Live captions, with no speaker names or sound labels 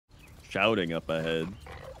shouting up ahead.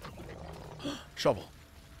 Shovel.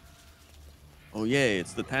 Oh yeah,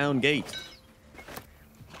 it's the town gate.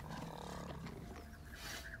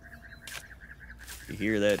 You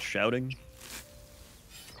hear that shouting?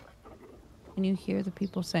 Can you hear the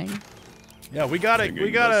people saying? Yeah, we gotta kill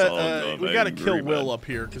angry Will man. up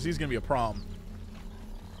here because he's gonna be a problem.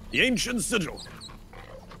 The ancient sigil.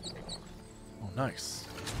 Oh, nice.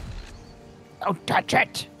 Don't touch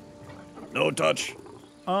it. No touch.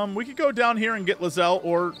 We could go down here and get Lizelle,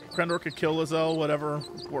 or Crendor could kill Lizelle, whatever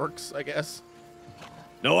works, I guess.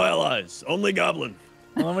 No allies, only goblin.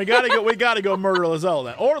 Well, then we gotta go murder Lizelle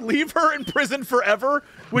then, or leave her in prison forever,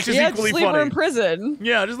 which is equally just leave funny. her in prison.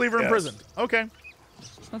 Yeah, just leave her in Yes. prison. Okay.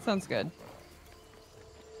 That sounds good.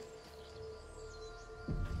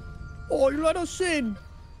 Oh, you let us in.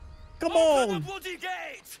 Come Open on. the bloody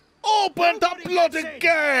gate! Open the bloody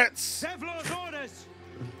gates! Devlar's orders!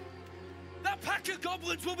 That pack of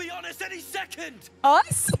goblins will be on us any second!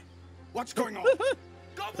 Us? What's going on?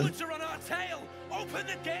 Goblins are on our tail! Open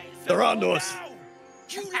the gates! They're onto us. Now!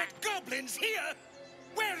 You let goblins here?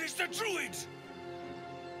 Where is the druid?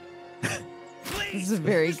 Please! This is a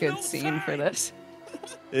very there's good no scene time. for this.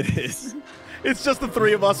 It is. It's just the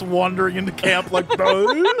three of us wandering into camp like,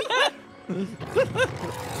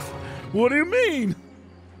 what do you mean?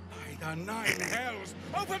 By the nine hells!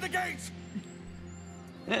 Open the gates!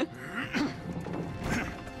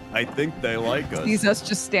 I think they like us. Sees us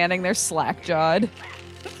just standing there slack-jawed.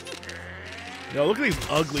 Yo, look at these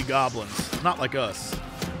ugly goblins. Not like us.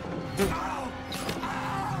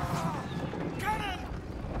 Cannon!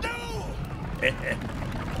 No!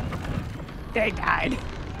 They died.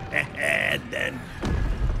 And then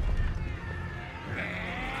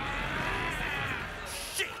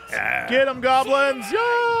Get them, goblins!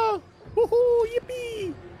 Yeah! Woohoo!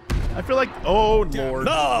 Yippee! I feel like, oh lord.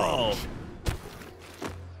 no.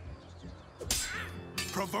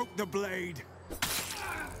 Provoke the blade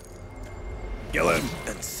Kill him.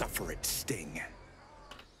 and suffer its sting.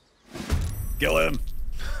 Kill him.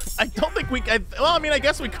 I don't think we. Well, I mean, I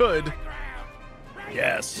guess we could,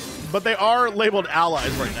 Yes. but they are labeled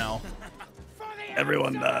allies right now.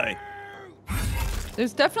 Everyone die.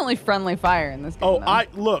 There's definitely friendly fire in this game. Oh, though.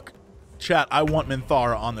 look, chat. I want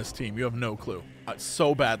Minthara on this team. You have no clue.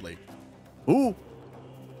 So badly. Who?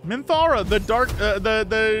 Minthara, the dark,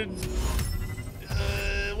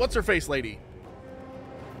 what's her face lady?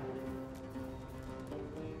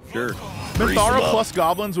 Sure. Minthara plus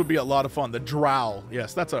goblins would be a lot of fun. The Drow.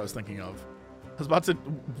 Yes, that's what I was thinking of. I was about to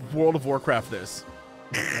World of Warcraft this.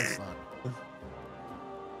 That's not.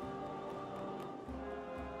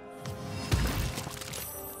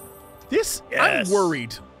 This, Yes. I'm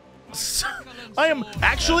worried.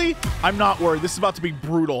 I'm not worried. This is about to be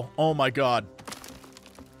brutal. Oh my god.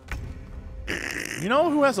 You know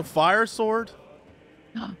who has a fire sword?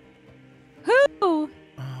 Who? Oh,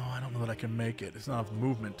 I don't know that I can make it. It's not enough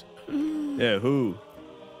movement. Yeah, who?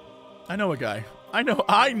 I know a guy. I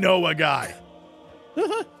know a guy.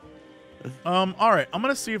 All right. I'm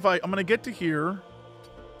gonna see if I'm gonna get to here,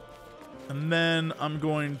 and then I'm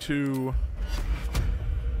going to.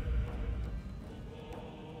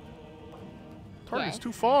 Target's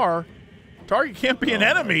too far. Target can't be an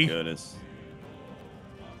enemy. Goodness.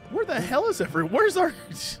 Where the hell is everyone? Where's our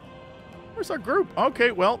group?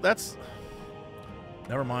 Okay, well, that's...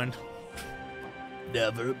 Never mind.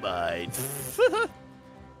 Never mind.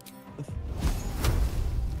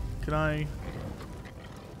 Can I...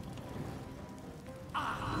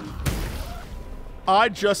 I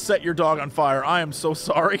just set your dog on fire. I am so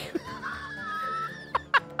sorry.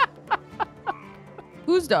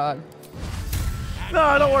 Whose dog?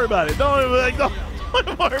 No, don't worry about it. Don't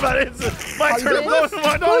worry about it. It's my turn. Don't worry Whose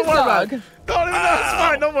about dog? it. Don't even know. It's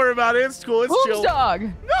fine. Don't worry about it. It's cool. It's Whose chill. dog?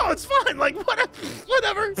 No, it's fine. Like,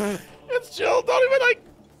 whatever. It's chill. Don't even, like,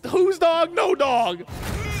 whose dog? No dog.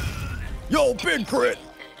 Yo, big crit.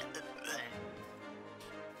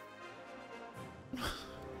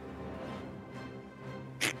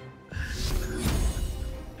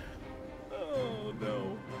 Oh,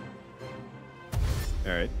 no.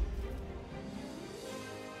 All right.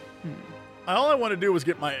 All I want to do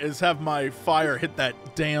is have my fire hit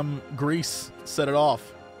that damn grease, set it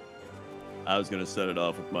off. I was going to set it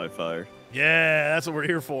off with my fire. Yeah, that's what we're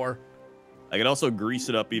here for. I can also grease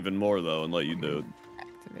it up even more, though, and let you do it.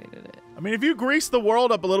 Activated it. I mean, if you grease the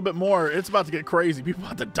world up a little bit more, it's about to get crazy. People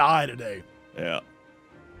about to die today. Yeah.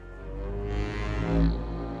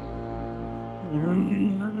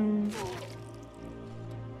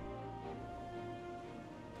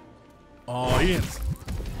 Oh, Ian.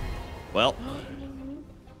 Well,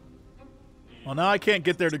 Well, now I can't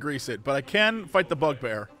get there to grease it, but I can fight the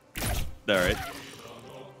bugbear. All right.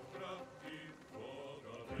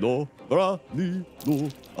 No, bra, ni, no,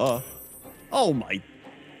 ah. Oh my.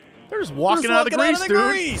 They're just walking out of the grease,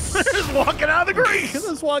 dude. They're just walking out of the grease. They're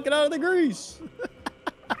just walking out of the grease.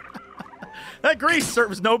 That grease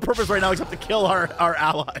serves no purpose right now except to kill our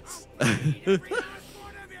allies. All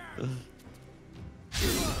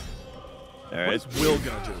right. What is Will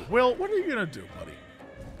gonna do? Will, what are you gonna do, buddy?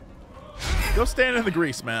 Go stand in the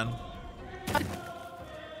grease, man.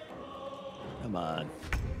 Come on.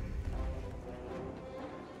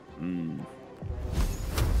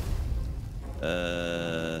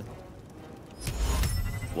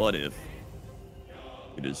 What if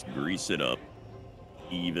we just grease it up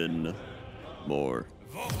even more?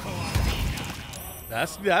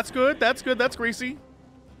 That's good. That's good. That's greasy.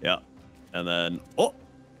 Yeah. And then, oh.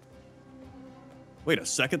 Wait a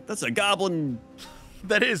second. That's a goblin.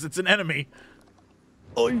 That is. It's an enemy.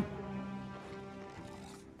 Oi.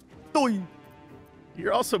 Oi.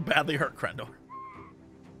 You're also badly hurt, Crendor.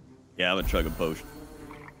 Yeah, I'm gonna chug a potion.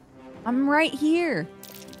 I'm right here.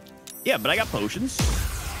 Yeah, but I got potions.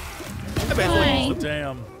 Oh,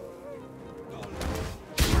 damn.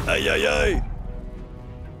 Ay, ay, ay.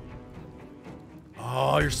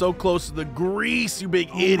 Oh, you're so close to the grease, you big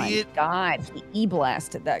idiot. Oh my God, he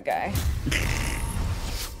E-blasted that guy.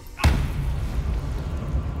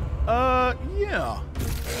 Yeah.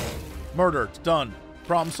 Murder. It's done.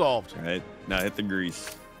 Problem solved. All right, now hit the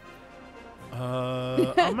grease.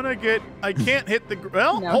 I'm gonna get. I can't hit the.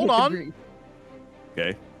 Well, Now hold hit the on. grease.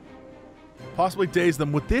 Okay. Possibly daze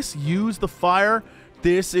them. Would this use the fire?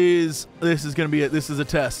 This is gonna be this is a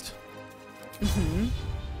test.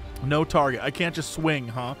 No target. I can't just swing,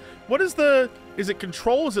 huh? What is the? Is it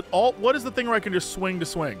control? Is it alt? What is the thing where I can just swing to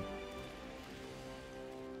swing?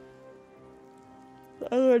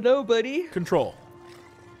 I don't know, buddy. Control.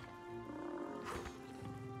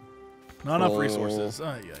 Not enough resources.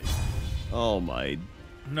 Ay, ay. Oh my.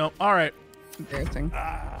 No. All right. Embarrassing.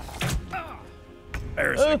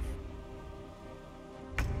 Embarrassing.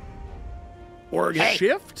 Hey.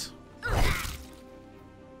 Shift.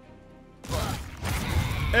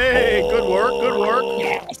 Hey, good work. Good work.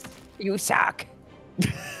 Yes, you suck.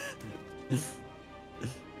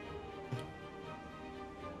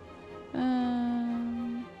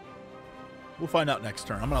 We'll find out next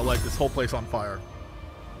turn. I'm gonna light this whole place on fire.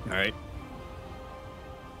 All right.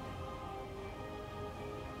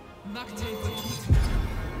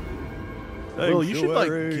 Well, you should like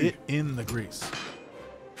get in the grease.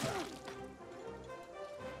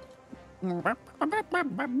 We're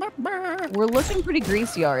looking pretty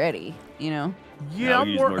greasy already, you know? Yeah, Now I'm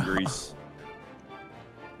we use more grease.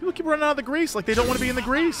 People keep running out of the grease like they don't want to be in the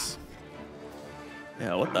grease.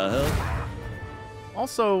 Yeah, what the hell?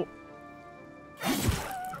 Also,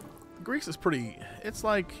 grease is pretty. It's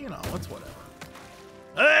like, you know, it's whatever.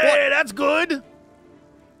 Hey, that's good.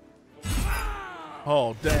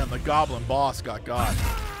 Oh, damn, the goblin boss got.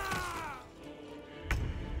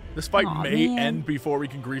 This fight may end before we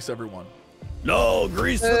can grease everyone. No,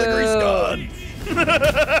 grease for the grease god.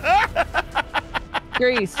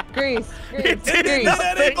 Grease. It didn't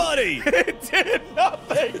hit anybody. It did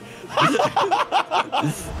nothing.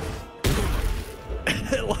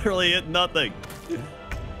 It literally hit nothing.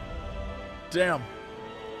 Damn.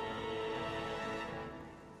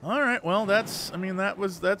 All right, well, that's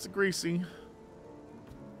greasy.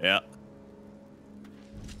 Yeah.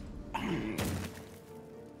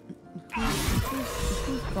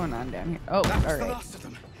 What's going on down here? Oh, all That's the right. last of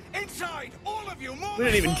them. Inside, all of you. More We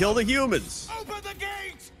didn't even kill the humans. Open the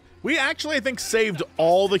gate. We actually, I think, saved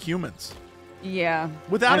all the humans Yeah.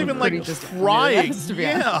 without I'm even pretty like disappointed, trying. to be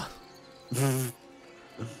honest. Yeah.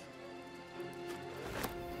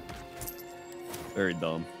 Very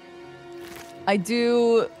dumb. I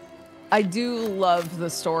do love the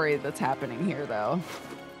story that's happening here, though.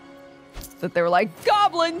 That they were like,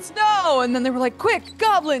 goblins, no! And then they were like, quick,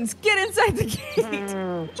 goblins, get inside the gate!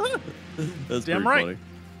 That's Damn pretty right.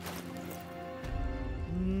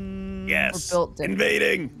 funny. Yes. We're built different.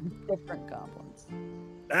 Invading. Different goblins.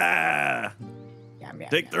 Ah. Yum, yum,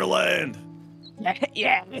 Take their land.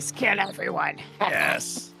 yeah, let's kill everyone.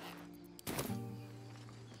 Yes.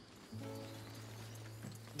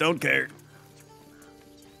 Don't care.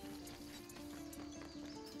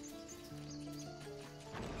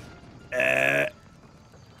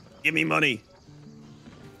 Give me money.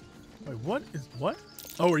 Wait, what?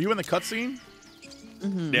 Oh, are you in the cutscene?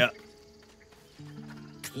 Yeah.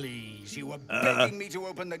 Please, you were begging me to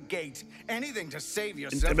open the gate. Anything to save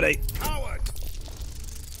yourself. Intimidate. Coward.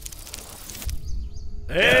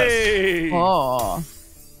 Hey! Oh.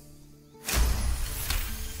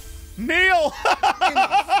 Neil!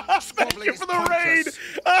 Enough. Squabbling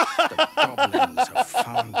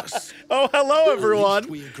Hello, everyone.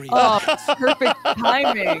 We agree. Oh, perfect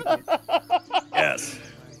timing. Yes.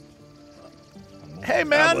 Hey,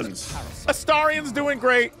 man. Goblins. Astarian's doing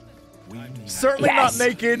great. Certainly not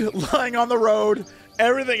naked, lying on the road.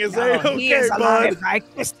 Everything is A-okay, bud. I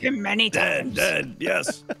kissed him many times. Dead.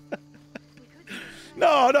 Yes.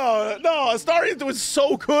 No. Astarian's doing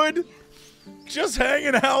so good. Just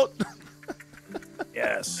hanging out.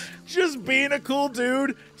 Yes. Just being a cool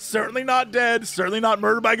dude. Certainly not dead. Certainly not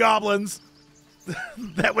murdered by goblins.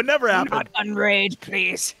 That would never happen. Not unraid,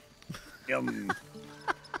 please. Yum.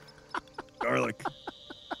 Garlic.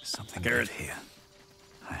 Something Carrot. good here.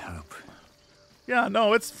 I hope. Yeah,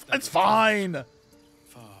 no, it's fine.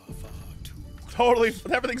 Far too. Totally,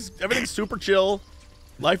 everything's super chill.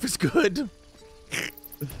 Life is good. All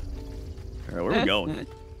right, where are we going?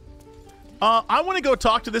 I want to go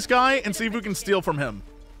talk to this guy and see if we can steal from him.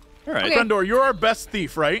 All right. Okay. Crendor, you're our best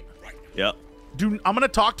thief, right? Yep. I'm gonna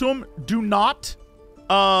talk to him. Do not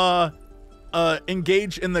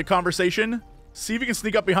engage in the conversation. See if you can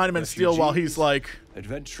sneak up behind him and steal while he's like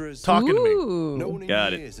Adventurers. talking to me. Ooh. No one in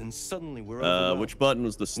Got it. years, and suddenly we're overwhelmed. Which button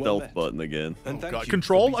was the stealth met. button again? And thank God. you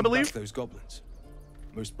Control, for I beating believe? back those goblins.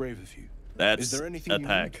 Most brave of you. That's Is there anything you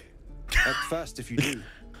attack. Act fast if you do.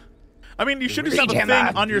 I mean, you should just have a Read him thing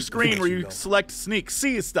up. on your screen where you select sneak.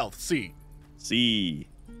 C is stealth. C. C.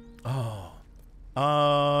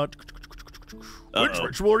 Which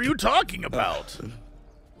ritual are you talking about?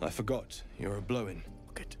 I forgot. You're a blow-in.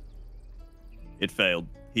 Good. It failed.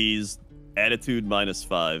 He's attitude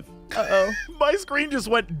 -5. Uh-oh. My screen just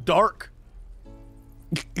went dark.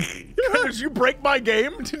 Did you break my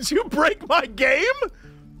game? Did you break my game?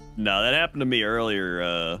 No, that happened to me earlier.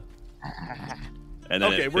 And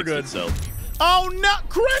then Okay, it we're fixed good. itself. Oh no,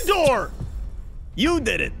 Crendor! You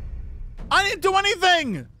did it. I didn't do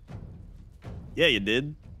anything. Yeah, you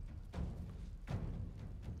did.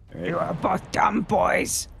 All You right. are both dumb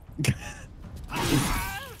boys.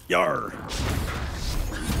 Yar.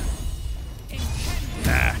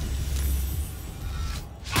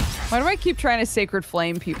 Why do I keep trying to sacred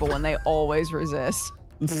flame people when they always resist?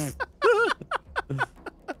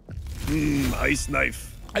 Ice knife.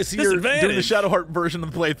 I see you're doing the Disadvantage. Shadowheart version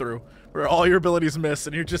of the playthrough, where all your abilities miss,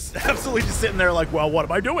 and you're just absolutely just sitting there like, well, what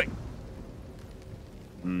am I doing?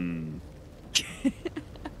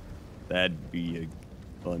 That'd be a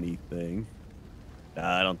funny thing.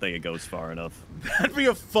 Nah, I don't think it goes far enough. That'd be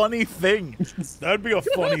a funny thing. That'd be a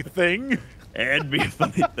funny thing. It'd be a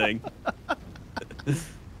funny thing.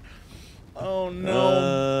 Oh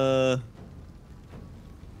no.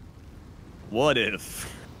 What if?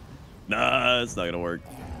 Nah, it's not gonna work.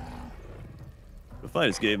 If I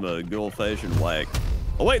just gave him a good old-fashioned whack.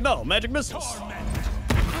 Oh wait, no, magic missiles.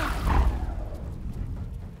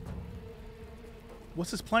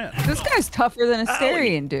 What's his plan? This guy's tougher than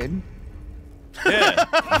Astarian, dude.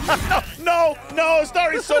 Yeah. No,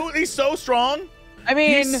 Star, he's so strong. I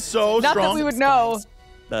mean, He's so not strong. that we would know.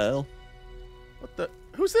 The hell? What the?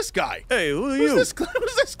 Who's this guy? Hey, who are Who's you? this?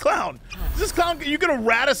 Who's this clown? Is this clown? You gonna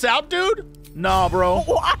rat us out, dude? Nah, bro.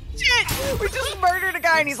 Watch it! We just murdered a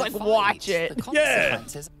guy and he's like, watch it. Yeah.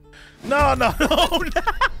 No.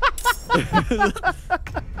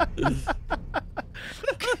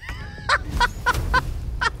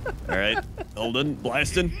 All right, Holden,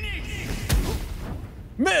 blasting.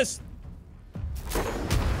 Missed.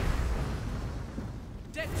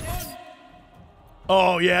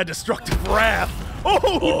 Oh yeah, destructive wrath.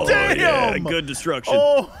 Oh, damn! Yeah, good destruction.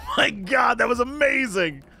 Oh my god, that was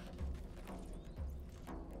amazing.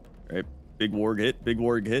 All right, big warg hit, big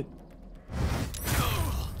warg hit.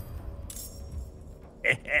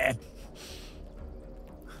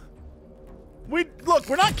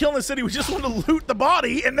 We're not killing the city. We just want to loot the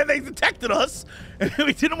body, and then they detected us, and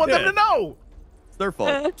we didn't want them to know. It's their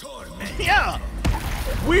fault. Yeah,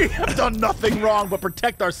 we have done nothing wrong but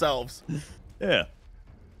protect ourselves. Yeah.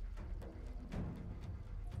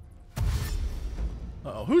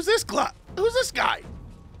 Uh-oh, who's this guy?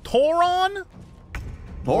 Toron?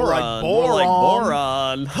 Boron. like More like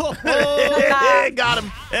boron. boron. Got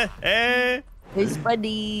him. He's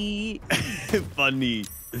funny. Funny.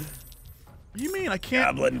 You mean I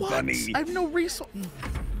can't? Goblin what? funny. I have no resource.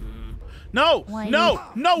 No, Why? no,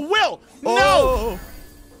 Will, no. Oh.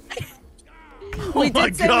 We my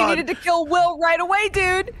did say God. we needed to kill Will right away,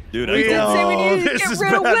 dude. Dude, We did say we needed to this get is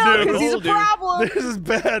rid of bad Will news. because he's a Dude. problem. This is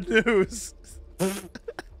bad news.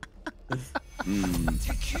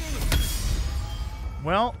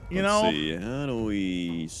 Well, you know, Let's see, how do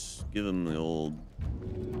we give him the old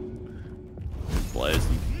blast?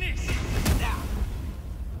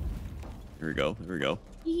 Here we go.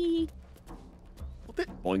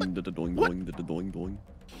 Boing, da, da, doing, What? doing, da, da, doing, doing.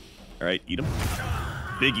 All right, eat them.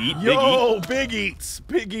 Big eat. Yo, big eats.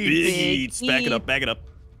 Big eats. Big eats. Back it up. Back it up.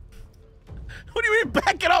 What do you mean,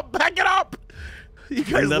 back it up? Back it up! You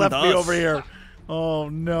guys left me over here. Oh,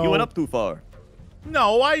 no. You went up too far.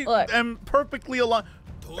 No, I am perfectly aligned.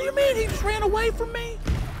 What do you mean? He just ran away from me?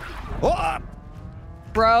 Oh,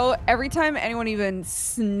 Bro, every time anyone even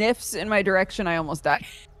sniffs in my direction, I almost die.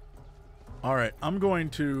 All right, I'm going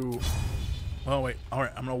to... Oh, wait. All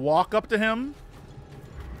right, I'm going to walk up to him.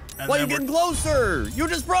 why are you getting closer? You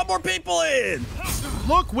just brought more people in.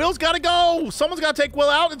 Look, Will's got to go. Someone's got to take Will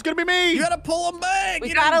out. It's going to be me. You got to pull him back.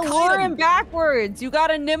 We got to lure him backwards. You got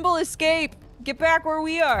to nimble escape. Get back where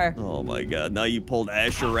we are. Oh, my God. Now you pulled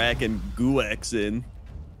Asherak and Guex in.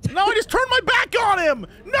 No, I just turned my back on him.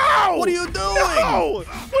 No. What are you doing? No.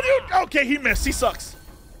 What are you... Okay, he missed. He sucks.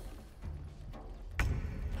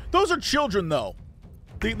 Those are children, though.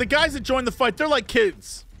 The guys that joined the fight, they're like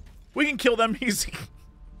kids. We can kill them easy.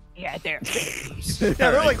 Yeah, they're babies. Yeah,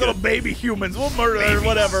 they're like little baby humans. We'll murder them or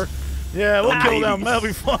whatever. Yeah, we'll kill them. That'll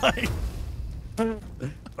be fine.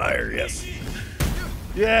 Fire, yes.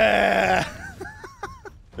 Yeah.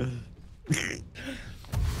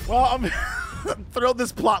 Well, I'm thrilled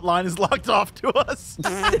this plot line is locked off to us.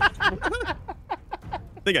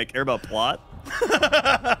 Think I care about plot?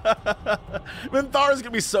 Minthara's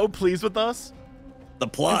gonna be so pleased with us. The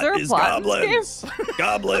plot there a is plot in goblins.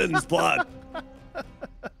 Goblins plot.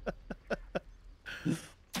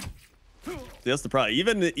 See, that's the problem.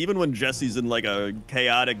 Even when Jesse's in like a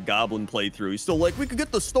chaotic goblin playthrough, he's still like, we could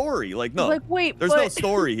get the story. Like, no, Like, wait, there's no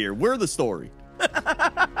story here. We're the story.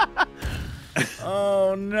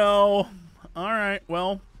 Oh no. All right,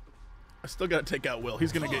 well, I still gotta take out Will.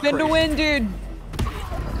 He's gonna get Spin to crazy. win, dude.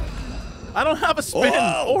 I don't have a spin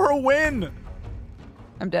or a win.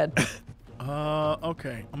 I'm dead.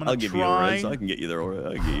 Okay. I'm gonna I'll give you a res. I can get you there.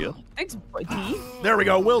 I'll get you. Thanks, buddy. There we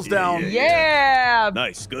go. Will's down. Yeah.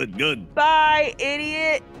 Nice. Good. Good. Bye,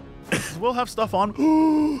 idiot. Does Will have stuff on?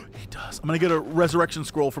 He does. I'm gonna get a resurrection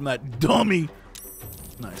scroll from that dummy.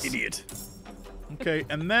 Nice. Idiot. Okay,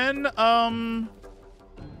 and then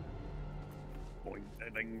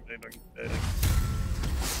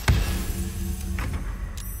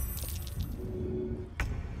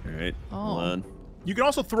All right. Oh. Hold on. you can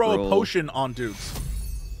also throw Roll. a potion on dudes.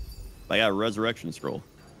 I got a resurrection scroll.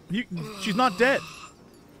 She's not dead.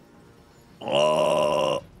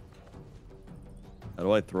 Oh. How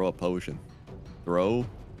do I throw a potion? Throw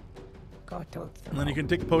Go to And then you can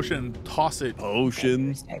take the potion and toss it.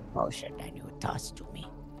 potion. Say potion and you toss to me.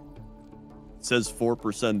 It says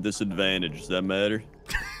 4% disadvantage. Does that matter?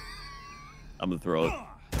 I'm gonna throw it.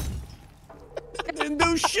 It didn't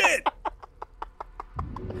do shit.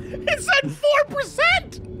 It said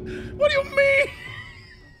 4%. What do you mean?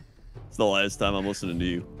 It's the last time I'm listening to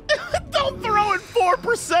you. Don't throw it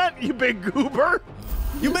 4%, you big goober.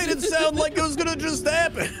 You made it sound like it was gonna just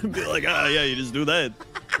happen. Be like, ah, yeah, you just do that.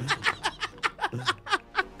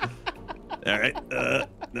 All right.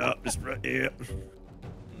 No, just right here.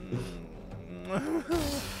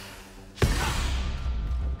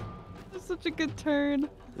 That's such a good turn.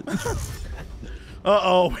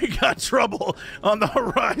 Uh-oh, we got trouble on the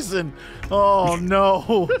horizon. Oh,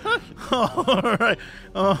 no. All right.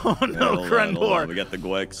 Oh, no, Hold on, Crendor. we got the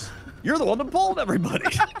Gwex. You're the one that pulled everybody.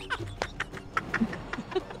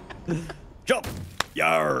 Jump.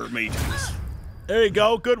 Yar, mages. There you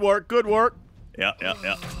go. Good work. Good work. Yeah.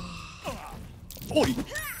 Oi.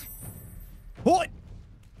 Oi.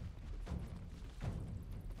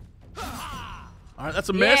 All right, that's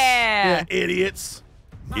a miss. Yeah. Idiots.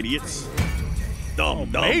 Idiots.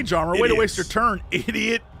 Dumb. Mage armor. Way to waste your idiots. turn,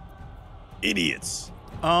 idiot. Idiots.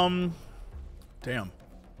 Damn.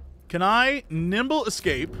 Can I nimble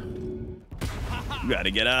escape You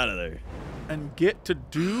gotta get out of there. and get to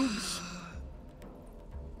Doogs?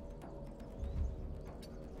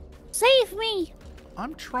 Save me!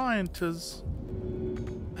 I'm trying to.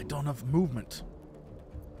 I don't have movement.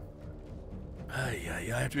 I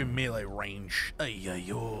have to be melee range.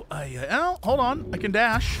 Oh, hold on. I can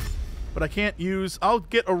dash, but I can't use. I'll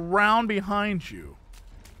get around behind you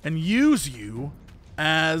and use you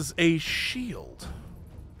as a shield.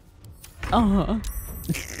 Uh-huh.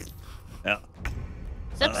 Yeah.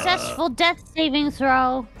 Successful death saving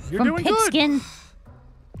throw You're from doing good. Pigskin.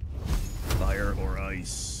 Fire or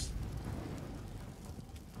ice.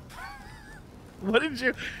 What did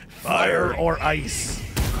you? Fire or ice?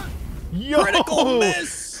 Yo! Critical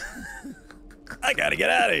miss. I gotta get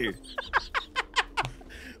out of here.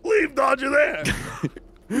 Leave Dodger there.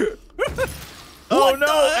 Oh What no,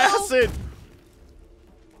 the hell? acid!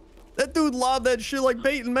 That dude lobbed that shit like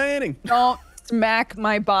Peyton Manning. Don't smack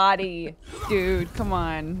my body. Dude, come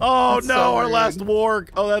on. Oh That's no, so our rude. last warg.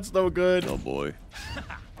 Oh, that's no good. Oh boy.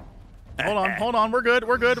 Hold on. We're good.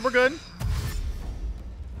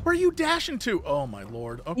 Where are you dashing to? Oh my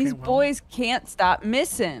lord. Okay. These boys can't stop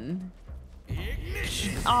missing.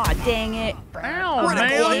 Aw, dang it. Ow, Aw, man.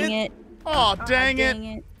 dang it. Oh, dang it. Dang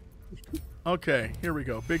it. Okay, here we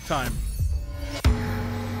go. Big time. All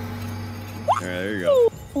right, there you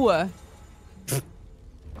go. Ooh. I'm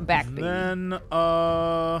back, baby. Then,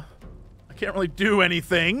 I can't really do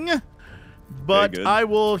anything, but good. I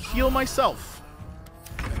will heal myself.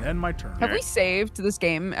 And end my turn. Have we saved this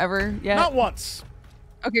game ever yet? Not once.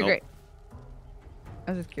 Okay, Nope. great.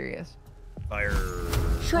 I was just curious. Fire.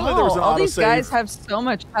 Surely there was an all these autosave. guys have so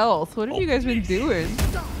much health. What have you guys been doing?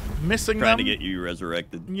 Missing Trying them. to get you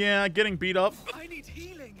resurrected. Yeah, getting beat up. I need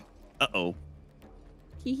healing. Uh-oh.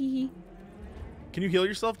 Hee hee hee. Can you heal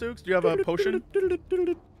yourself, Dukes? Do you have a potion?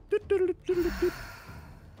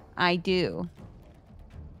 I do.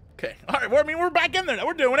 Okay. All right. Well, I mean, we're back in there now.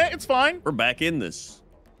 We're doing it. It's fine. We're back in this.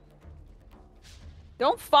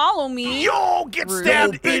 Don't follow me. Yo, get Rude.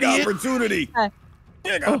 stabbed, Big idiot. opportunity.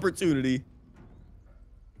 Big opportunity.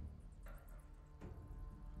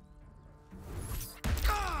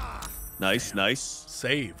 Nice, nice.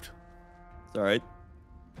 Saved. It's all right.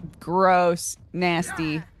 Gross.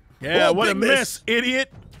 Nasty. Yeah, Oh, what a big miss,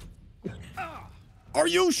 idiot. Are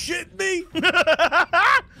you shitting me?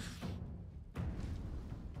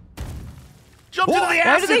 Jumped into the Why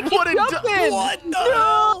acid. do they keep What a jumping? What the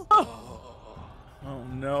hell? Oh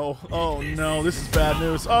no. Oh no. This is bad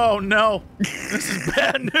news. Oh no. This is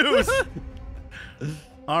bad news.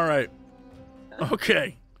 All right.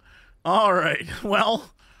 Okay. All right. Well.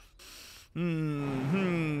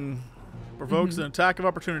 Provokes an attack of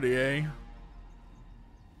opportunity, eh?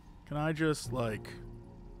 Can I just like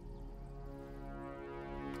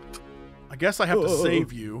I guess I have to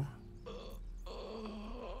save you.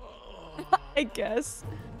 I guess.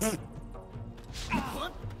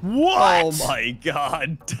 What? Oh my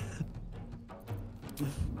god.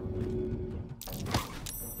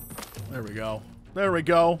 There we go. There we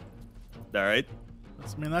go. All right.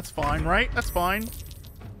 I mean, that's fine, right? That's fine.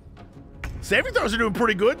 Saving throws are doing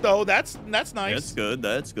pretty good, though. That's nice. That's good.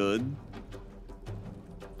 That's good.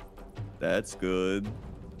 That's good.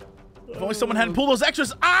 If only someone hadn't pulled those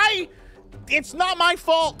extras. It's not my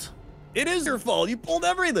fault. It is your fault. You pulled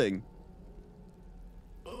everything.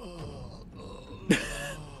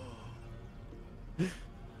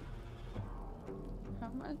 How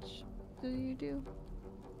much do you do?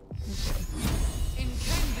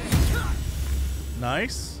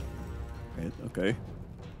 Nice. Right, okay.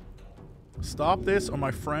 Stop this or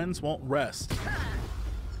my friends won't rest.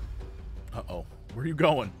 Uh-oh. Where are you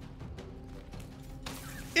going?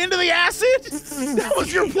 Into the acid? That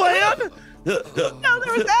was your plan? No,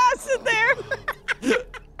 there was acid there.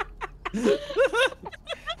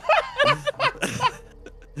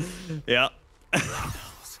 Yeah. I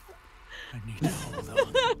need to hold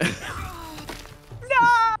on.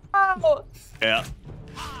 No! Yeah.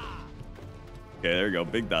 Okay, there you go.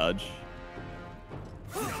 Big dodge.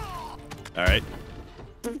 All right.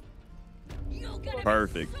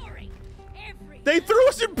 Perfect. They threw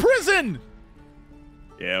us in prison.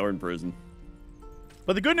 Yeah, we're in prison.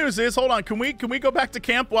 But the good news is, hold on, can we go back to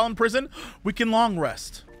camp while in prison? We can long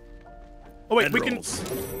rest. Oh wait, Head we can. rolls.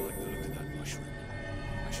 Look at that mushroom.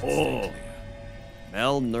 I should Oh. stay clear.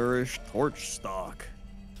 Malnourished torch stalk.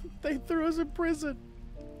 They threw us in prison.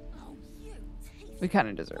 We kind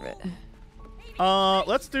of deserve it.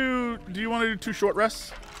 Let's do. Do you want to do 2 short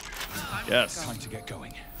rests? Yes. Time to get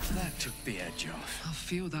going. That took the edge off. I'll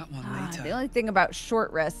feel that one later. The only thing about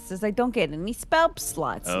short rests is I don't get any spell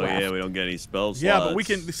slots Oh left. yeah, we don't get any spell slots. Yeah, but we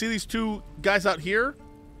can see these 2 guys out here.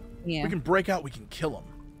 Yeah. We can break out. We can kill them.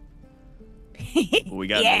 We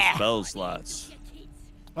got no spell slots.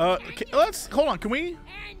 Okay, let's hold on. Can we?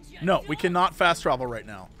 No, we cannot fast travel right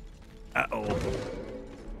now. Uh-oh.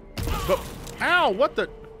 But ow! What the?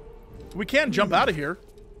 We can jump out of here.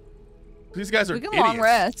 These guys are We can idiots. long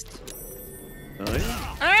rest. Oh,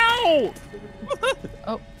 yeah. Ow!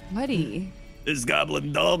 Oh, buddy. This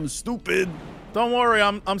goblin dumb, stupid. Don't worry,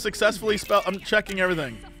 I'm successfully I'm checking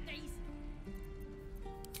everything.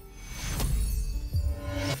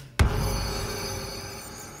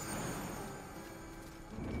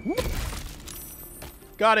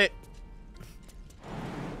 Got it.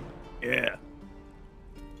 Yeah.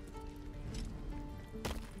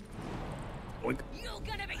 Oink. I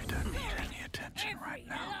don't need any attention right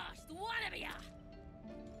now.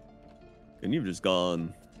 And you've just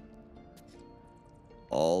gone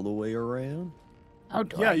all the way around? How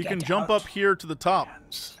do Yeah, I you get can jump out? up here to the top. Hand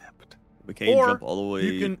slipped. We can't or jump all the way.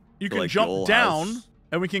 you to, can like, the jump old down, house.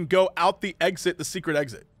 and we can go out the exit, the secret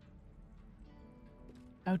exit.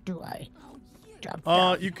 How do I jump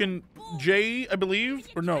down? You can J, I believe,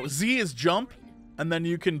 or no, Z is jump, and then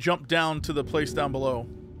you can jump down to the place down below,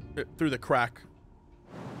 through the crack.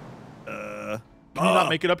 Can you not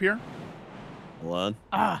make it up here? Hold on.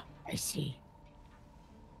 Ah, I see.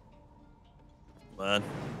 Hold on.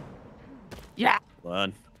 Yeah. Hold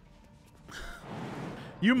on.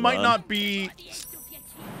 You might on. not be.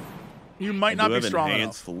 You might not be strong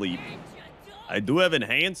enhanced enough. leap. I do have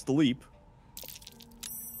enhanced leap.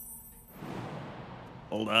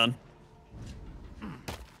 Hold on. Well,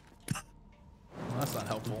 that's not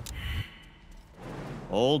helpful.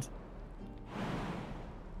 Hold.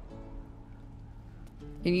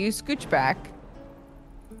 Can you scooch back?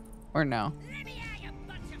 Or no?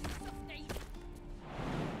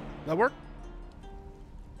 That work?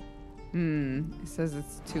 It says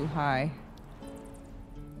it's too high.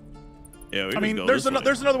 Yeah, we I mean, go there's this way.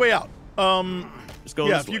 there's another way out. Just go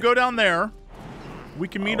Yeah, this if you way. go down there, we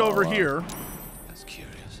can meet over here, That's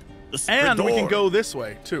curious. The and we can door. go this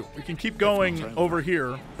way too. We can keep going over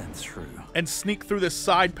here Then through. and sneak through this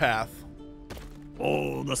side path,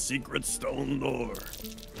 Oh, the secret stone door.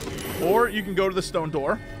 or you can go to the stone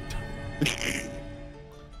door.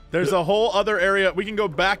 There's a whole other area. We can go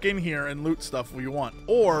back in here and loot stuff if we want,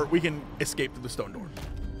 or we can escape through the stone door.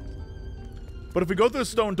 But if we go through the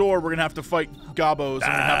stone door, we're gonna have to fight gobos,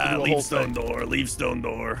 and we have to do a whole leave stone thing. door. Leave stone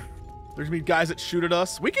door. There's gonna be guys that shoot at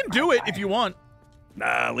us. We can do it if you want.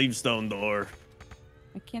 Nah, leave stone door.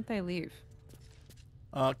 Why can't I leave?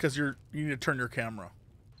 Because you need to turn your camera.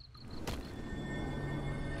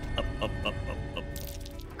 Up, up, up, up, up.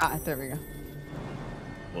 Ah, there we go.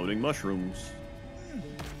 Loading mushrooms.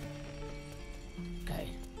 Okay.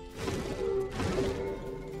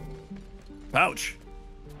 Pouch.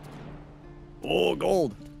 Oh,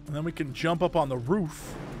 gold. And then we can jump up on the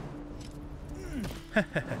roof. And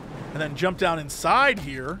then jump down inside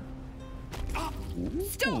here.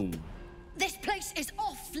 Stop! This place is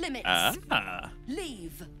off limits. Ah.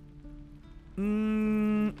 Leave.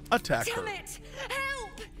 Attack Damn her. it!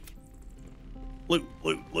 Help! Loot,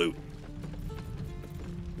 loot, loot.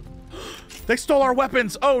 They stole our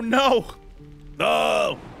weapons. Oh no!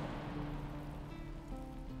 No.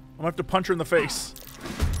 I'm gonna have to punch her in the face.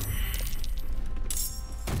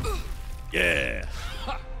 Yeah.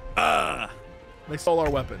 Ah. They stole our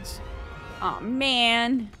weapons. Oh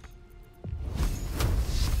man.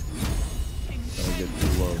 Don't get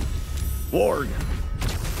too low. Ward.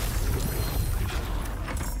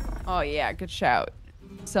 Oh yeah, good shout.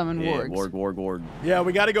 Summon Yeah, wargs. ward. Yeah,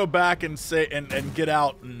 we got to go back and say and get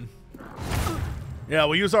out and. Yeah,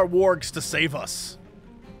 we'll use our wargs to save us.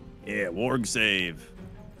 Yeah, warg save.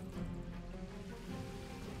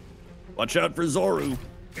 Watch out for Zoru.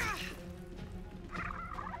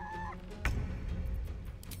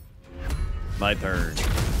 My turn.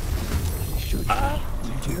 Shoot.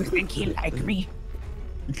 Do you think he like me?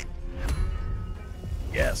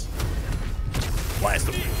 Yes. Blast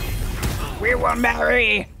him. We will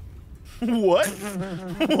marry. What?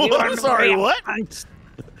 What? I'm sorry. What?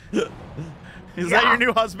 Is that your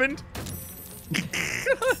new husband?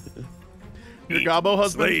 Your Eat, gobbo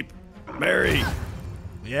husband? Sleep. Marry.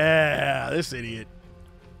 Yeah, this idiot.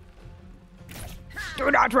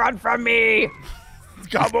 Do not run from me.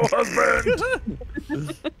 Gobbo husband.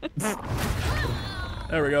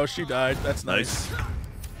 There we go. She died. That's nice. Nice.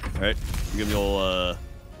 All right. Give me all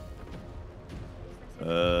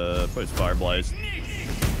put his fire blast.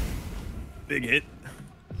 Big hit.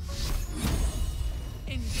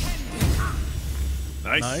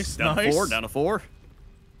 Nice. Nice, Down nice. to 4. Down to 4.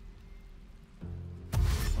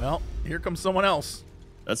 Well, here comes someone else.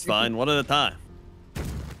 That's fine. One at a time.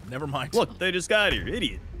 Never mind. Look, they just got here.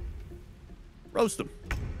 Idiot. Roast them.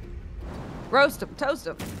 Roast him, toast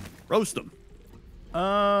him. Roast them.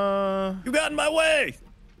 You You got in my way.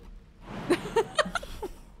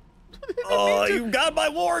 Oh, you got my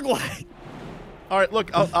warg way. All right,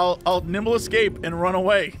 look, I'll nimble escape and run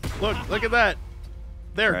away. Look at that.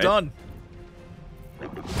 There, Right. done.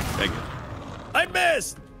 Take it. I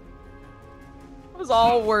missed. It was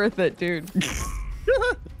all worth it, dude.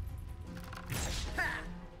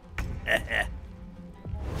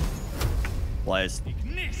 Blast.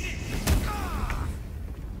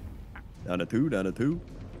 Down to 2. Down to 2.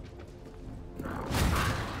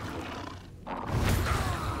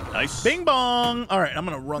 Nice. Bing bong. All right, I'm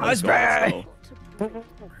gonna run this. Let's go.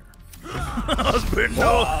 Husband,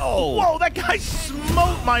 no. Whoa. Whoa, that guy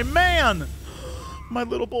smoked my man. My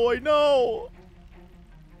little boy, no.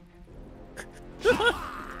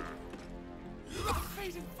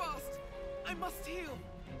 I must heal.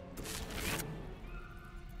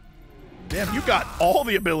 Damn, you got all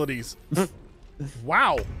the abilities.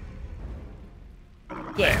 Wow.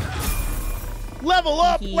 Yeah. Level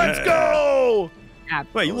up. Let's go.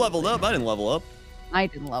 Wait, you leveled up? I didn't level up. I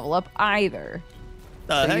didn't level up either.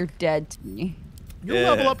 The So heck? you're dead to me. You'll Yeah.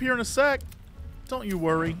 level up here in a sec. Don't you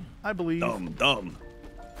worry. I believe. Dumb.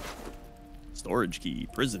 Storage key,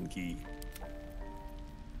 prison key.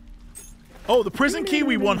 Oh, the prison key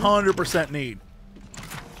we 100% need.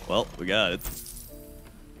 Well, we got it.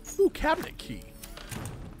 Ooh, cabinet key.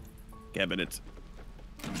 Cabinet.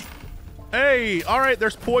 Hey, all right,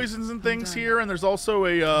 there's poisons and things here, and there's also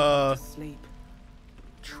a Sleep.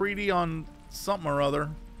 treaty on something or other.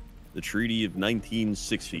 The Treaty of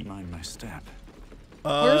 1960. Mind my step.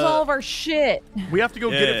 Where's all of our shit? We have to go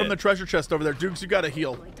get it Yeah. from the treasure chest over there. Dukes, you gotta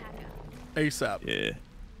heal. ASAP. Yeah.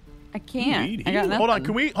 I can't. need I got heal. nothing. Hold on,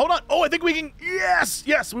 can we? Hold on. Oh, I think we can. Yes,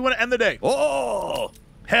 yes, we want to end the day. Oh!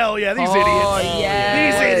 Hell yeah, these Oh, idiots.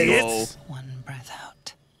 yes. These idiots. One breath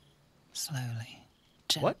out. Slowly.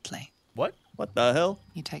 What? Gently. What? What the hell?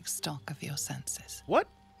 You take stock of your senses. What?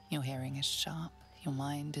 Your hearing is sharp. Your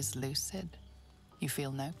mind is lucid. You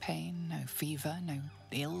feel no pain, no fever, no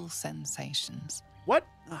ill sensations. What?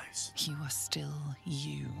 Nice. You are still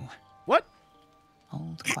you. What?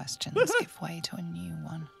 Old questions give way to a new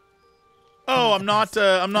one. Oh, I'm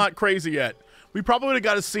not crazy yet. We probably would have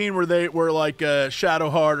got a scene where they were like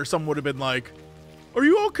Shadowheart or someone would have been like, "Are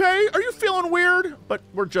you okay? Are you feeling weird?" But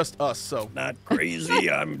we're just us, so Not crazy,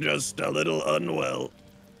 I'm just a little unwell.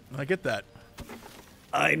 I get that.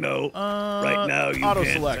 I know. Right now you auto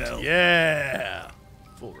can't select. tell. Yeah.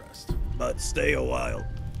 Full rest. But stay a while.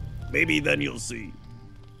 Maybe then you'll see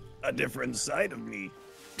a different side of me.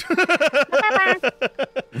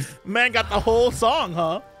 Man got the whole song,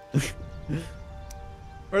 huh?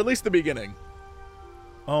 Or at least the beginning.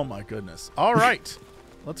 Oh my goodness. All right.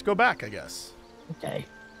 Let's go back, I guess. Okay.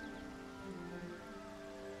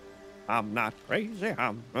 I'm not crazy.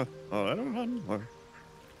 I'm I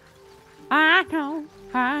know,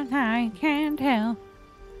 I can tell.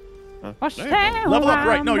 What's that? Level up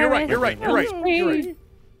right. No, you're right. You're right. You're right. You're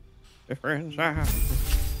right.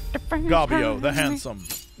 Gabio, the handsome.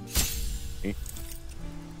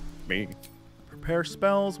 Me. Prepare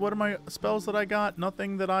spells. What are my spells that I got?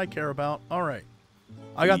 Nothing that I care about. All right.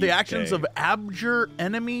 I got the actions of Abjure,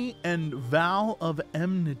 Enemy, and Vow of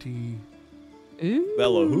Enmity. Ooh.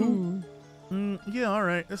 Bella who? Yeah, all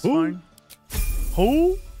right. That's Who? fine.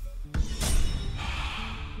 Who?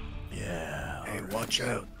 Yeah. Hey, watch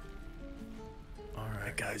out. All right.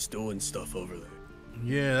 That guy's doing stuff over there.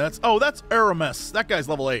 Yeah, that's Aramis. That guy's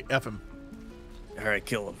level 8. F him. All right,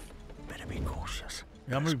 kill him. Better be cautious.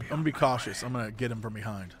 Yeah, I'm gonna be cautious. I'm gonna get him from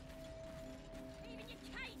behind.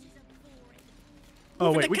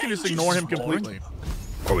 Oh wait, we can just ignore him completely.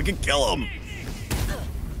 Or we can kill him.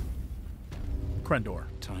 Crendor.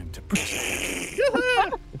 Time to press.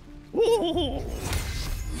 No,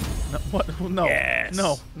 what? No. Yes.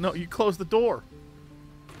 No. No. You close the door.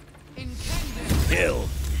 Kill.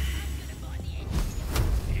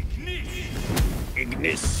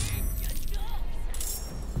 Ignis.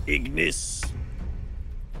 Ignis.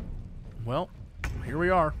 Well, here we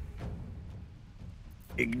are.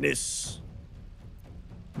 Ignis.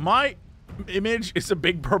 My image is a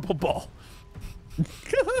big purple ball.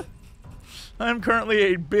 I'm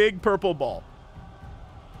currently a big purple ball.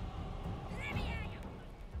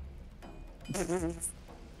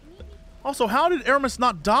 Also, how did Aramis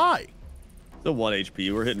not die? The 1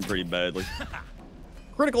 HP. We're hitting pretty badly.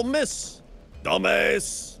 Critical miss.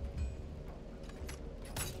 Dumbass.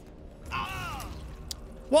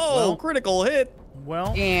 Whoa, Well- critical hit.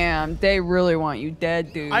 Well, Damn, they really want you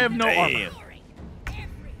dead, dude. I have no armor. Damn.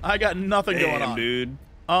 I got nothing going Damn, on. dude.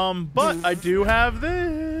 But I do have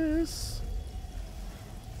this.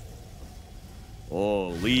 Oh,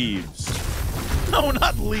 leaves. No,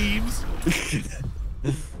 not leaves.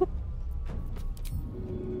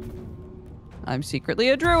 I'm secretly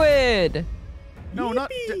a druid. No,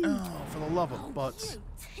 not. Oh, for the love of butts.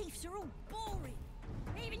 Thieves are all boring.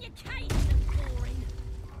 Even your cages are boring.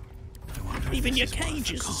 Even your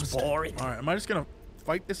cages is boring. All right, am I just gonna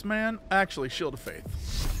fight this man? Actually, Shield of Faith.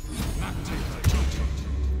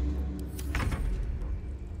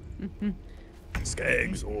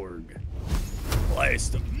 Skag's org.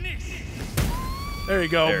 Blast him. There you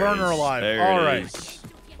go, There it burn her is. alive. There All it right. is.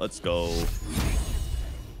 Let's go.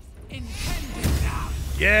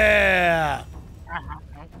 Yeah.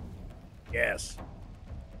 Yes.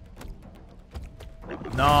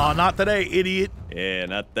 No, not today, idiot. Yeah,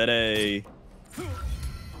 not today.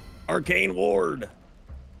 Arcane Ward.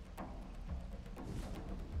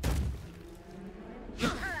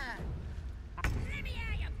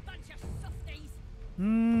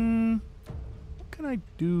 I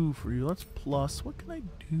do for you? Let's plus. What can I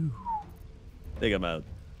do? Take him out.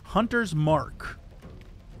 Hunter's Mark.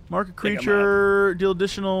 Mark a creature, deal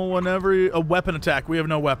additional whenever a weapon attack. We have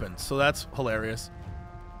no weapons, so that's hilarious.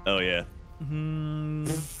 Oh, yeah.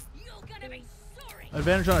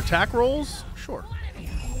 Advantage on attack rolls? Sure.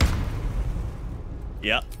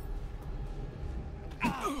 Yeah.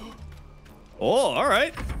 Oh, all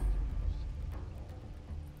right.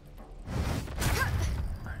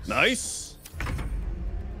 Nice.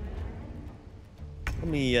 Let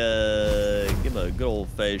me give him a good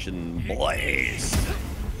old-fashioned blaze.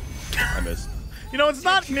 I missed. You know, it's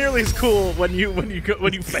not nearly as cool when you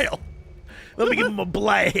fail. Let me give him a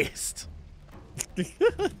blast.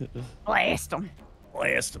 Blast him.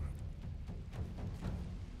 Blast him.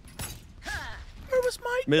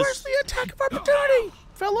 Where's the attack of opportunity,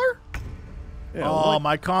 feller? Yeah, oh,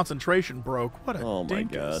 my concentration broke. What a oh my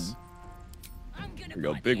god. Here we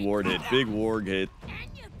go. Big warg hit. Big warg hit.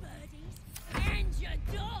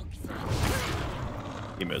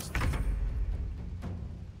 He missed.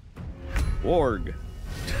 Warg.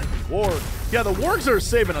 Warg. Yeah, the wargs are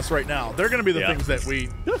saving us right now. They're going to be the things that we...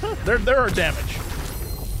 They're our damage.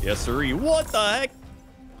 Yes, sirree. What the heck?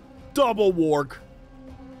 Double warg.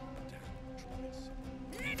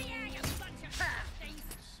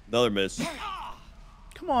 Another miss.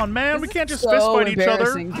 Come on, man. We can't just so fist fight each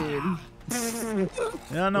other. Dude.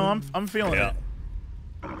 Yeah, no, I'm feeling it.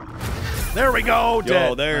 There we go.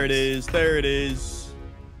 Yo, there it is. There it is.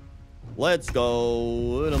 Let's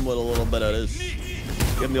go. Hit him with a little bit of this.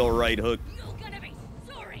 Give him the old right hook.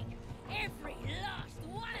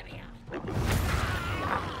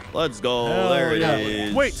 Let's go. Hell there yeah. it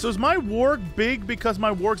is. Wait, so is my warg big because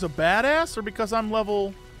my warg's a badass or because I'm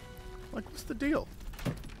level... Like, what's the deal?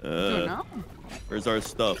 Where's our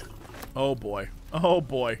stuff? Oh, boy. Oh,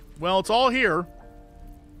 boy. Well, it's all here.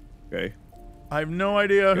 Okay. I have no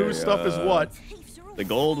idea whose stuff is what. The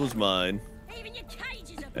gold was mine.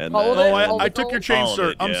 And I took your chain, Hold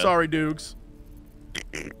sir. it, I'm yeah. sorry, Dukes.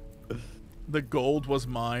 The gold was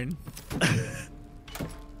mine.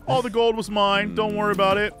 All the gold was mine. Don't worry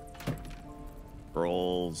about it.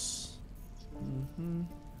 Rolls.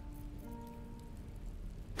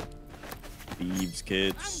 Thieves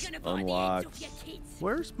kits. Unlocked.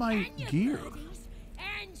 Where's my gear?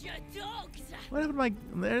 What happened to my...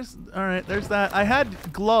 There's... Alright, there's that. I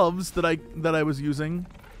had gloves that I was using.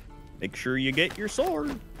 Make sure you get your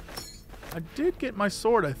sword. I did get my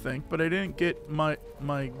sword, I think, but I didn't get my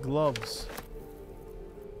gloves.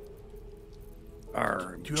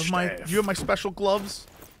 Do you have my special gloves?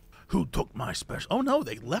 Who took my special... Oh, no,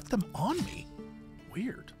 they left them on me.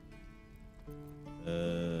 Weird.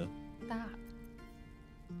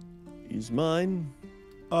 He's mine.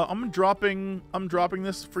 I'm dropping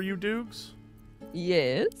this for you, Dukes.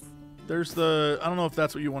 Yes. There's the... I don't know if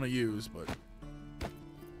that's what you want to use, but...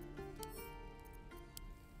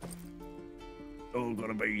 Oh,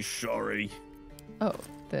 gonna be sorry. Oh,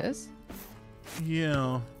 this?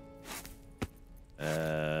 Yeah.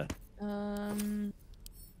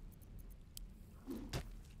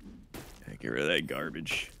 Get rid of that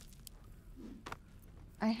garbage.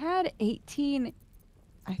 I had 18.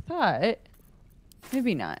 I thought.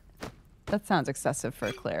 Maybe not. That sounds excessive for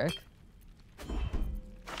a cleric.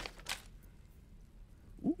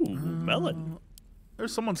 Ooh, melon.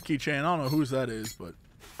 There's someone's keychain. I don't know whose that is, but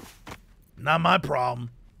not my problem.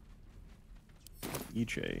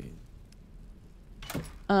 Keychain.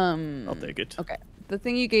 I'll take it. Okay. The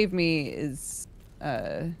thing you gave me is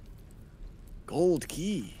gold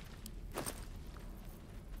key.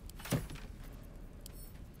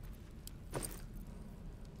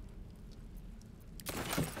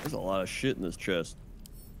 There's a lot of shit in this chest.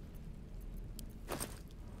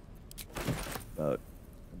 About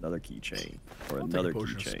another keychain. Or I'll another take a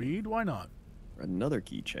potion of keychain. speed. Why not? Or another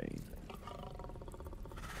keychain.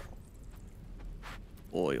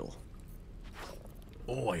 Oil.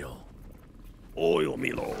 Oil. Oil,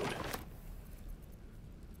 me lord.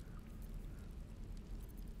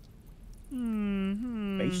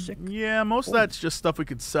 Basic. Yeah, most of that's just stuff we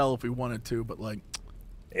could sell if we wanted to, but like...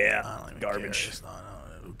 Yeah, I don't even garbage. care. It's not,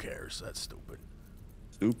 who cares? That's stupid.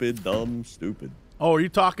 Stupid, dumb, stupid. Oh, are you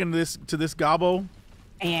talking to this gobbo?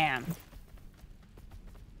 I am.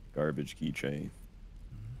 Garbage keychain.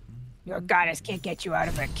 Your goddess can't get you out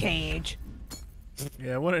of a cage.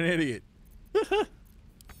 Yeah, what an idiot.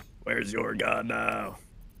 Where's your god now?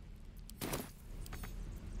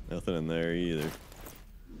 Nothing in there either.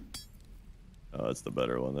 Oh, that's the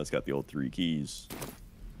better one. That's got the old 3 keys.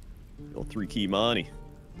 The old 3 key money.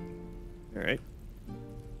 All right.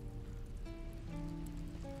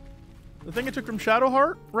 The thing I took from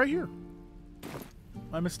Shadowheart, right here.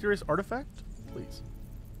 my mysterious artifact? Please.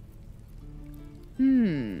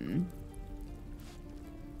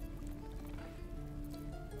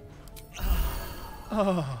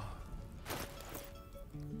 Oh.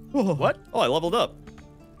 What? Oh, I leveled up.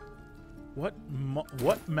 What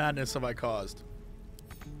madness have I caused?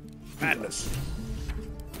 Madness.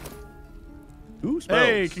 Ooh, spells.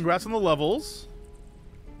 Hey, congrats on the levels.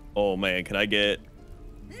 Oh man, can I get?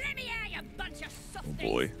 Let me out, you bunch of Oh softies.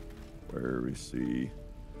 boy, where we see?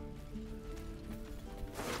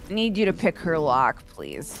 I need you to pick her lock,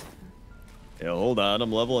 please. Yeah, hold on,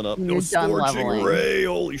 I'm leveling up. You're No done scorching leveling. ray.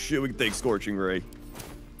 Holy shit, we can take scorching ray.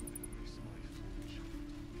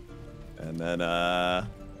 And then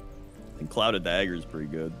and clouded dagger is pretty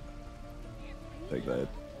good. Take that.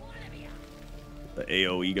 The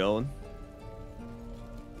AOE going.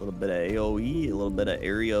 A little bit of AOE, a little bit of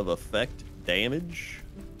area of effect damage.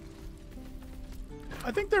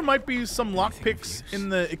 I think there might be some lockpicks in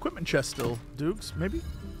the equipment chest still, Dukes, maybe?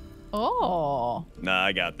 Oh. Nah,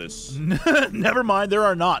 I got this. Never mind, there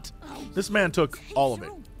are not. This man took all of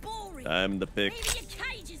it. Time to pick Even your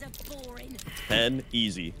cages are boring. 10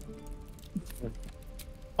 easy.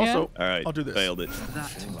 Also, All right, I'll do this. failed it.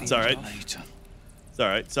 It's all right. It's all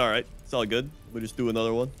right. It's all right. It's all good. We'll just do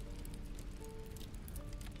another one.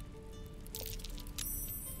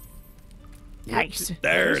 Nice.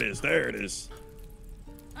 There it is. There it is.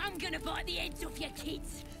 I'm gonna bite the heads off your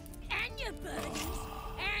kids, and your birdies,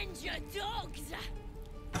 and your dogs.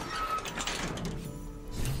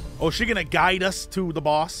 Oh, is she gonna guide us to the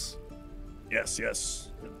boss? Yes, yes.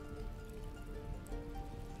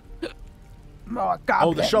 More Oh,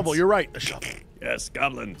 goblins. the shovel. You're right. The shovel. Yes,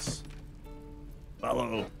 goblins.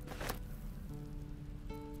 Follow.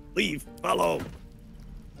 Leave. Follow.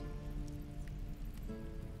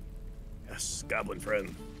 Yes, goblin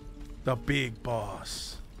friend. The big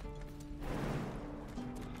boss.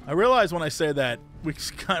 I realize when I say that, we're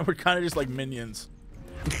kind of just like minions.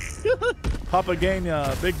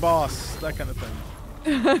 Papagena, big boss, that kind of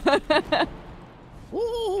thing.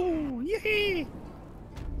 Ooh, yee.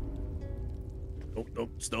 Nope, nope.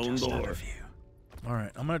 Stone door. All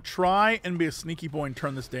right, I'm gonna try and be a sneaky boy and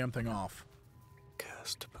turn this damn thing off.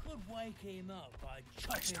 Could wake him up by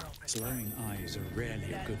chopping off his Glowing eyes are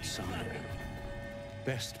rarely a good sign.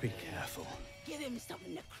 Best be careful. Give him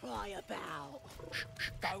something to cry about.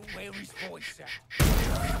 Don't wear his voice out.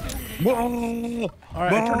 All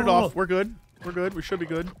right, I turned it off. We're good. We're good. We should be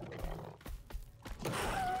good.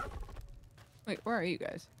 Wait, where are you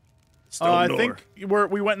guys? Stone I door. think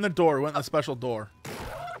we went in the door. We went in the special door.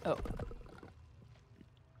 Oh.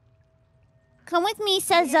 Come with me,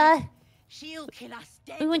 Cesar. She'll kill us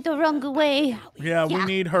dead. We went the wrong way. Yeah, we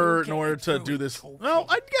need her in order to do this. Well,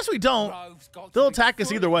 I guess we don't. Rove's got They'll to be attack us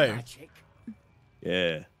full either of way. magic.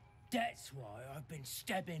 Yeah. That's why I've been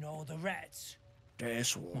stabbing all the rats.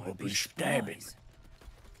 That's what Might be spies.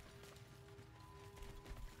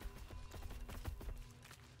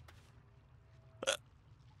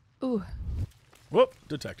 Ooh. Whoop,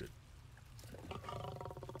 detected. What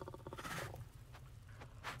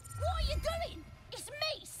are you doing? It's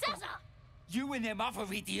me, Cesar. You and them other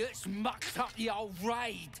idiots mucked up the old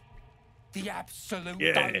raid. The absolute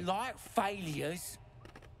Yeah. don't like failures.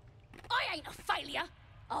 I ain't a failure.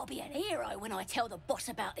 I'll be an hero when I tell the boss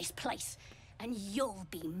about this place. And you'll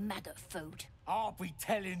be maggot food. I'll be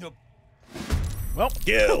telling the Well,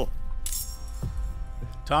 Kill.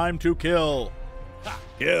 time to kill.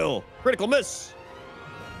 Kill. Critical miss.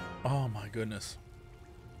 Oh my goodness.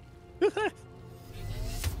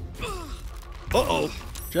 Uh-oh.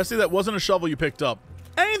 Jesse, that wasn't a shovel you picked up.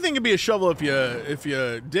 Anything can be a shovel if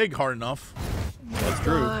you dig hard enough. That's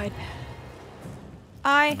true. God.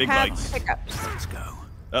 I Big have bites. hiccups. Let's go.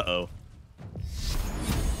 Uh-oh.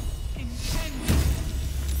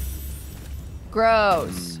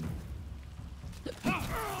 Gross.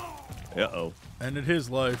 Uh-oh. Ended his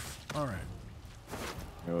life. All right.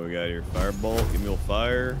 What we got here? Firebolt. Give me a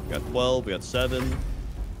fire. Got 12. We got 7.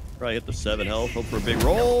 Probably hit the 7 health. Hope for a big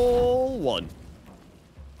roll. 1.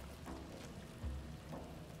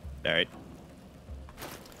 All right.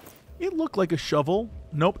 It looked like a shovel.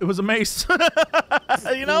 Nope, it was a mace.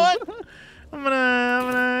 You know what? I'm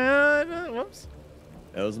gonna whoops.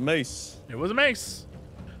 That was a mace. It was a mace.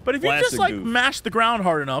 But if you just Classic like goof. mash the ground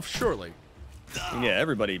hard enough, surely. Yeah,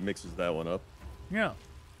 everybody mixes that one up. Yeah.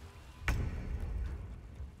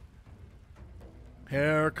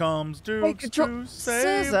 Here comes Dukes to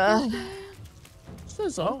save. Cesar.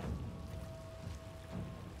 Scissor.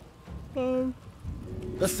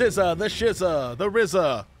 The scissor, the shizzer, the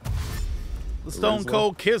rizzer, the stone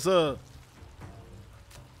cold kizzer.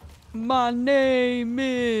 My name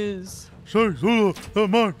is Say Zula,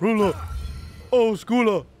 my ruler. Oh,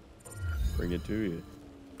 schooler. Bring it to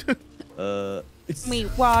you. Me,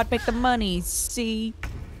 Wad, make the money. See.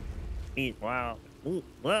 Wow.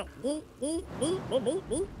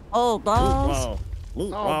 Oh, balls.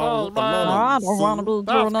 I don't want to be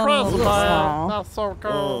doing none of this now. That's so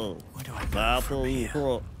cool. What do I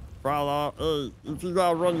if you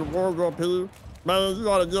gotta run your wards up here, man, you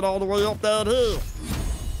gotta get all the way up that hill.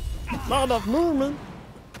 Not enough movement.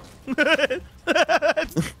 Not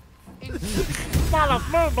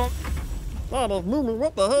enough movement. Not enough movement.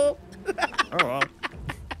 What the hell? All right.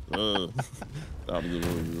 I'm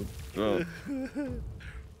getting over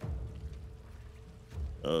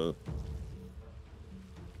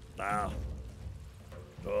Wow.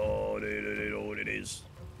 Oh, they know what it is.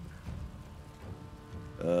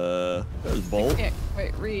 There's Bolt. I can't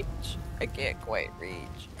quite reach. I can't quite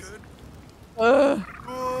reach. Good.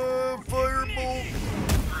 Firebolt.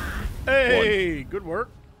 Hey, good work.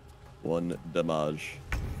 1 damage.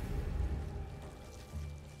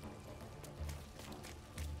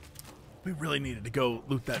 We really needed to go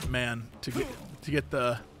loot that man to get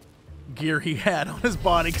the gear he had on his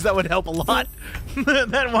body, because that would help a lot.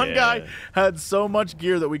 That one guy had so much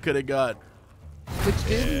gear that we could have got. Which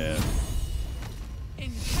did?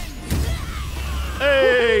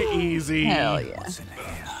 Hey, easy. Hell yeah.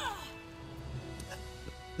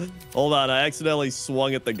 Hold on, I accidentally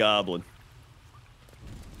swung at the goblin.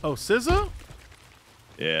 Oh, SZA?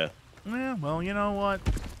 Yeah. Yeah, well, you know what?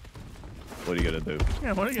 What are you gonna do?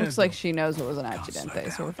 Yeah, what are you gonna Looks do? like she knows it was an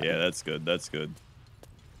accidente, so we're fine. Yeah, that's good. That's good.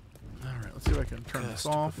 All right, let's see if I can turn this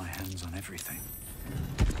off. Put my hands on everything.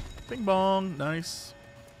 Bing bong, nice.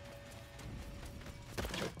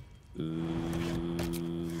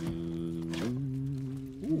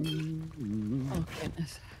 Oh,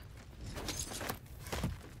 goodness.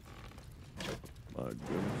 My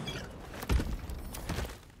goodness.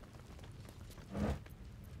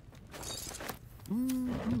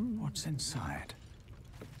 What's inside?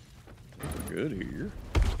 We're good here.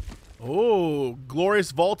 Oh,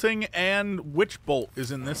 glorious vaulting and witch bolt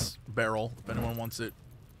is in this barrel. If anyone wants it.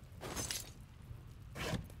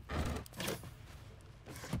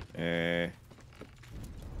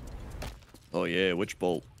 Oh yeah, witch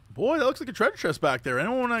bolt. Boy, that looks like a treasure chest back there.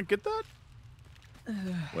 Anyone want to get that?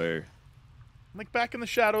 Where? Like back in the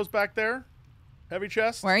shadows back there. Heavy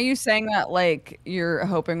chest. Why are you saying that like you're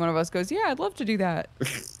hoping one of us goes, yeah, I'd love to do that?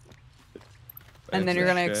 And then you're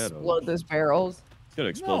going to explode those barrels? It's gonna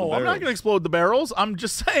explode the No, I'm not barrels. going to explode the barrels. I'm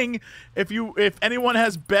just saying if anyone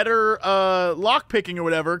has better lock picking or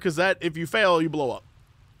whatever, because that if you fail, you blow up.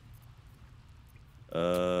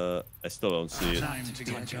 I still don't see it.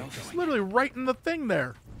 It's literally right in the thing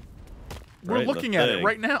there. We're Right in the looking at it thing.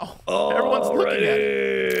 right now. Oh, Everyone's looking right at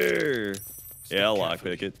it. here. Yeah, I'll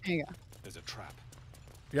lockpick it. There you go. There's a trap.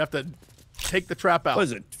 You have to take the trap out. What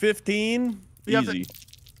is it? 15? You have to- Easy.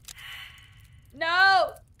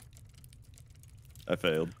 No! I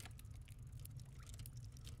failed.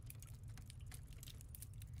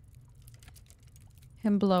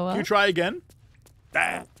 Him blow up? Can you try again?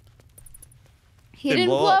 Ah. He Didn't didn't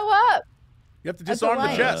blow blow up. You have to That's a disarm the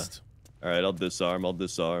lie. chest. All right, I'll disarm. I'll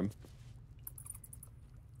disarm.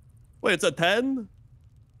 Wait, it's a 10?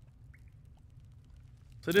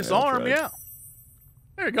 To disarm, try. yeah.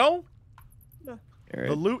 There you go. All The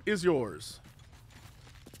right. loot is yours.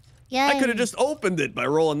 Yeah. I could have just opened it by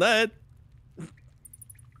rolling that.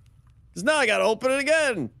 Because now I got to open it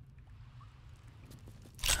again.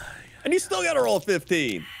 And you still got to roll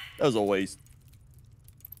 15. That was a waste.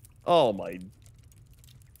 Oh, my.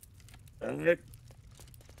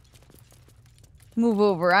 Move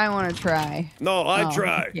over. I want to try. No, I Oh,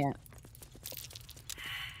 try. I can't.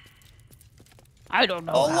 I don't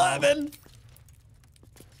know. 11.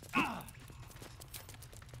 All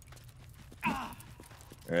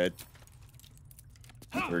right.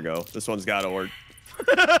 Here we go. This one's got to work.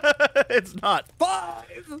 It's not. 5.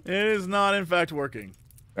 It is not, in fact, working.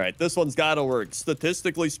 All right, this one's got to work.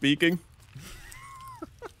 Statistically speaking.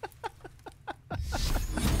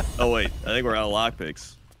 Oh, wait. I think we're out of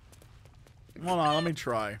lockpicks. Hold on, let me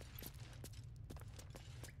try. If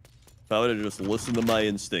I would have just listened to my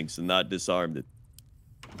instincts and not disarmed it,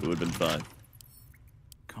 it would have been fine.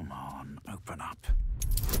 Come on, open up.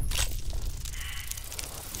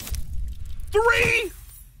 3!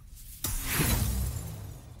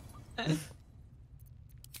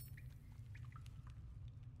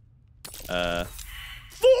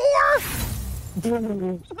 Four!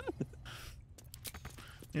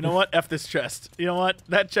 You know what? F this chest. You know what?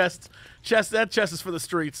 That chest is for the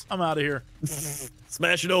streets. I'm out of here.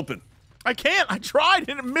 Smash it open. I can't. I tried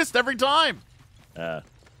and it missed every time.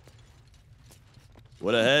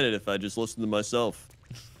 Would have had it if I just listened to myself.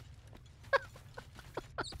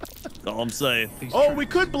 That's all I'm saying. Oh, we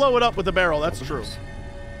could blow it up with a barrel. That's true.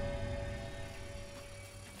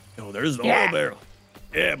 Oh, there's an oil barrel.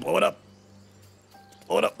 Yeah, blow it up.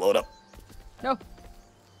 Blow it up, blow it up. No.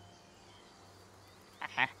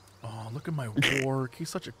 Oh, look at my warg. He's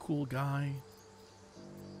such a cool guy.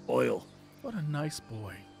 Oil. What a nice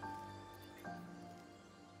boy.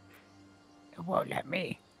 It won't let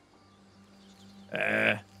me.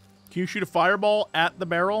 Can you shoot a fireball at the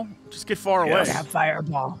barrel? Just get far Yes. away. Have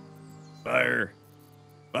fireball. Fire.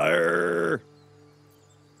 Fire.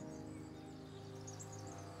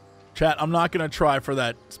 Chat, I'm not going to try for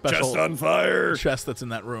that special Chest on fire. chest that's in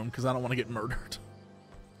that room because I don't want to get murdered.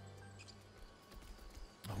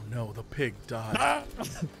 Oh no, the pig died.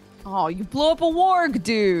 Oh, you blew up a warg,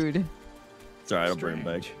 dude. It's alright, I'll bring him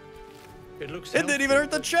back. It looks It didn't even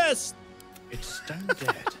hurt the chest. It's stone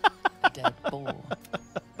dead. Dead boar.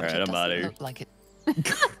 Alright, I'm out of here. Look like it.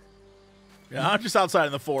 Yeah, I'm just outside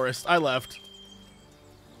in the forest. I left.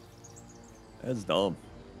 That's dumb.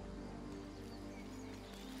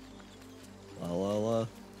 La la la.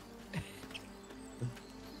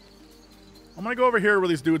 I'm going to go over here where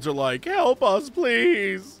these dudes are like, help us,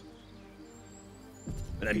 please.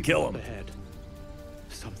 And then kill him. Ahead.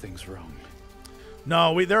 Something's wrong.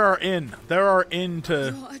 No, there are in. There are in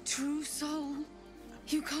to... You're a true soul.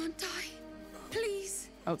 You can't die. Please,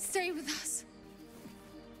 stay with us.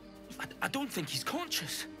 I don't think he's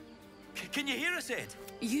conscious. Can you hear us, Ed?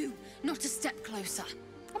 You, not a step closer.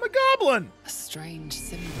 I'm a goblin. A strange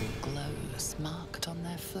symbol glows marked on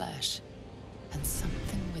their flesh, and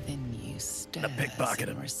something within you stirs pickpocket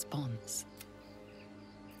in him. response.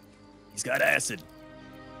 He's got acid.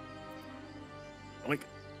 Oink.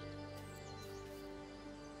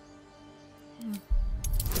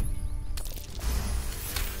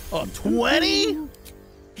 Oh, 20?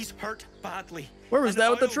 He's hurt badly. Where was And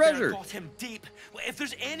that with the oil there treasure? got him deep. If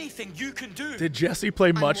there's anything you can do. Did Jesse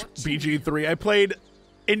play much BG3? I played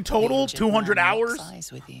in total The 200 man hours. locks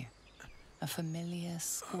eyes with you. A familiar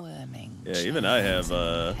squirming. Yeah, even I have change in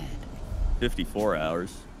your head. 54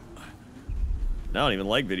 hours. I don't even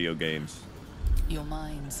like video games. Your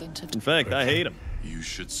mind's In fact, I hate them. You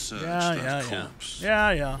should search Yeah, that yeah, corpse.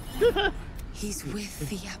 yeah. Yeah, yeah. He's with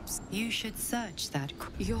the abs. You should search that.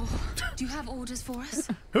 Do you have orders for us?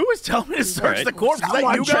 Who is telling me to search Alright. the corpse? Is that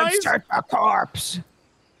Someone you should guys? search the corpse.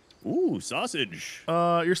 Ooh, sausage.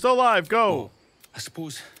 You're still alive. Go. I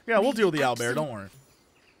suppose. Yeah, we'll deal with the owlbear. Don't worry.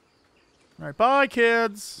 All right, bye,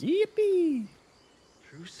 kids. Yippee.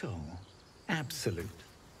 True soul. Absolute.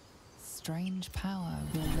 Strange power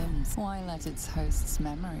your limbs. Why let its host's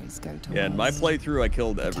memories go to Yeah, in my waste? playthrough, I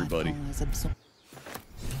killed everybody. Tadpole is absor-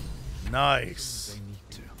 Nice. They need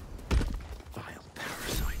to. Vile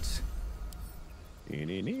parasites.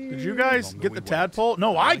 Did you guys get the tadpole?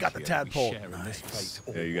 No, I got the tadpole. Nice.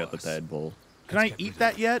 Yeah, you got the tadpole. Can I eat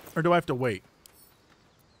that yet, or do I have to wait?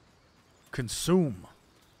 Consume.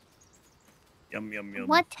 Yum, yum, yum.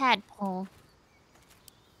 What tadpole?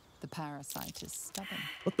 The parasite is stubborn.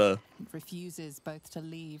 What the? It refuses both to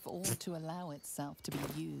leave or to allow itself to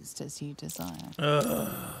be used as you desire.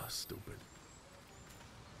 Stupid.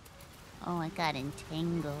 Oh, I got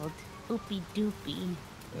entangled. Oopie doopie.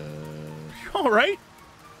 All right.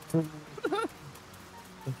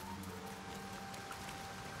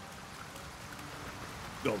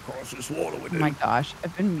 Go across this water with Oh it. my gosh,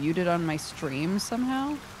 I've been muted on my stream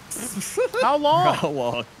somehow. How long? How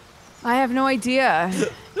long? I have no idea.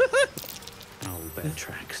 Owlbear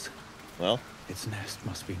tracks. Well, Its nest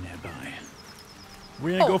must be nearby.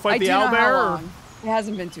 We're gonna go I fight the do know how owlbear. or- long. It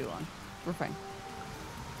hasn't been too long. We're fine.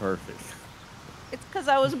 perfect. It's because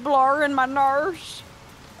I was blurring my nurse.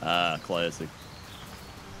 Ah, classic.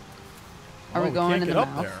 Are we Oh, going can't in get the up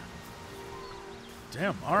mouth? there.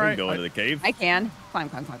 Damn. All We right. can go into the cave. I can. Climb,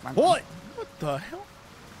 climb, climb, climb. What? What the hell?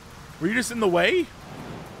 Were you just in the way?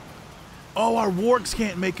 Oh, our wargs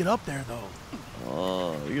can't make it up there though.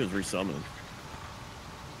 Oh, you guys resummoned.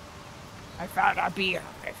 I found a beer.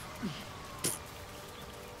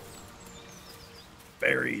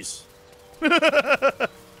 Berries.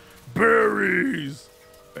 Berries.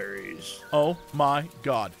 Berries. Oh my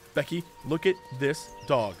God, Becky, look at this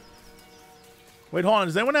dog. Wait, hold on.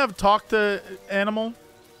 Does anyone have talk to animal?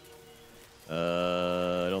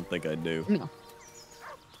 I don't think I do. No.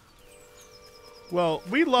 Well,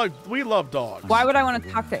 we love dogs. Why would I want to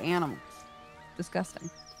talk to animals? Disgusting.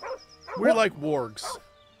 We're like wargs.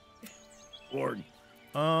 Lord.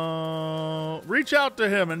 Reach out to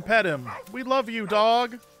him and pet him. We love you,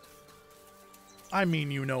 dog. I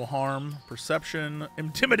mean you no harm. Perception.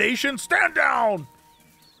 Intimidation. Stand down.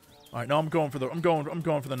 All right, no, I'm going for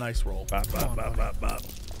the nice roll. Bop, bop, bop, bop, bop.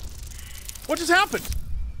 What just happened?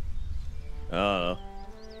 Did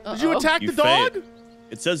Did you attack the dog?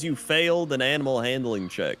 It says you failed an animal handling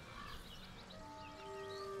check.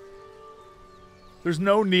 There's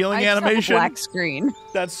no kneeling I just have a animation. black screen.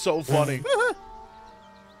 That's so funny.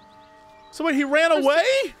 So wait, he ran away?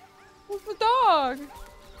 What's the dog?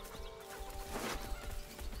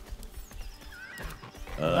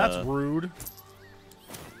 That's rude.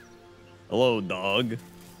 Hello, dog.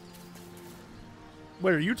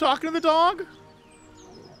 Wait, are you talking to the dog?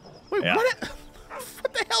 Wait, Yeah.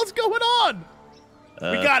 what the hell's going on?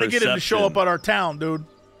 We gotta get him to show up at our town, dude.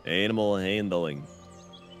 Animal handling.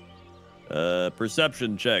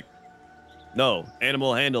 Perception check. No,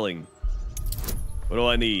 animal handling. What do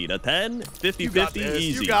I need? A 10? 50, You got 50, this.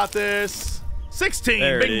 easy. You got this. 16,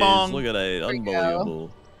 There bing it is. bong. Look at that. Unbelievable.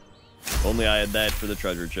 Only I had that for the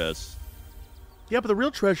treasure chest. Yeah, but the real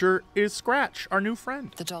treasure is Scratch, our new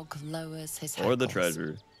friend. The dog lowers his head. Or the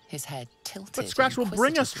treasure. His head tilted. But Scratch will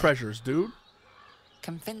bring us inquisitively. treasures, dude.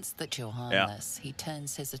 Convinced that you're harmless, he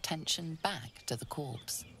turns his attention back to the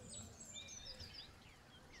corpse.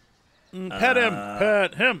 Pet him,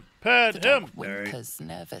 pet him, The pet him. dog whimpers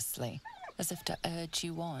nervously, as if to urge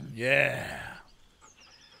you on. Yeah.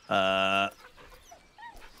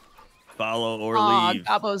 Follow or Aw, leave.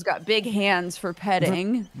 Gabbo's got big hands for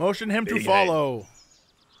petting. Motion him to Big follow.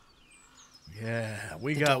 Yeah,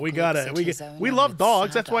 we love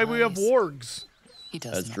dogs. That's why we have wargs. He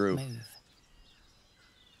does That's not true. move.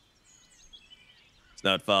 It's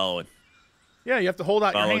not following. Yeah, you have to hold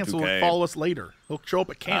out your Follow hand so he'll 2K. follow us later. He'll show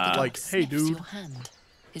up at camp and like, hey, Sniffs dude. your hand.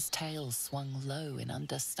 His tail swung low in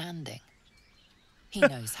understanding. He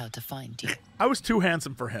knows how to find you. I was too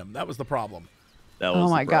handsome for him. That was the problem. That was Oh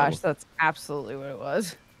the my gosh, problem. that's absolutely what it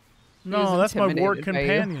was. He No, was that's my ward intimidated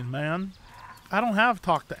by you. companion, man. I don't have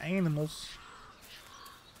talk to animals.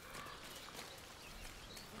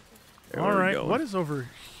 There All we right, go. what is over?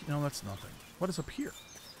 No, that's nothing. What is up here?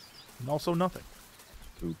 And also nothing.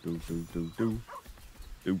 Do, do, do, do, do.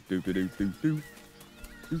 Do, do, do, do, do, do.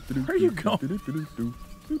 Do, do, do, Where you do, going? do, do, do, do.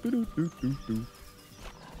 Do, do, do, do, do, do.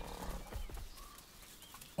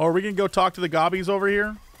 Oh, are we gonna go talk to the gobbies over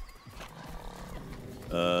here?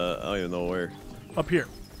 I don't even know where. Up here,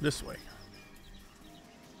 this way.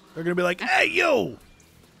 They're gonna be like, "Hey, you!"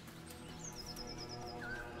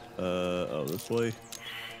 Oh, this way.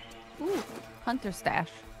 Ooh, hunter stash.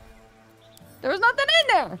 There was nothing in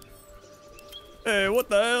there. Hey, what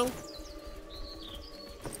the hell?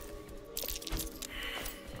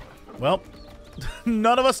 Well,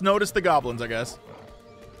 none of us noticed the goblins, I guess.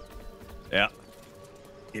 Yeah.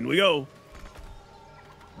 In we go.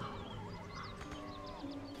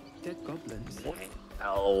 Dead goblins.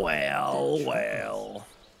 Oh, well.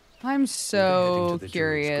 I'm so to the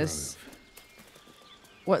curious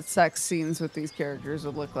what sex scenes with these characters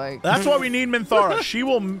would look like. That's why we need Minthara.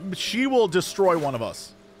 She will destroy one of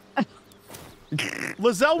us.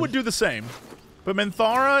 Lizelle would do the same, but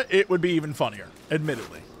Minthara, it would be even funnier,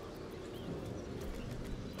 admittedly.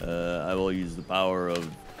 I will use the power of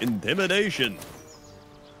intimidation.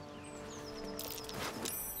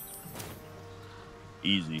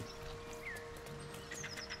 Easy.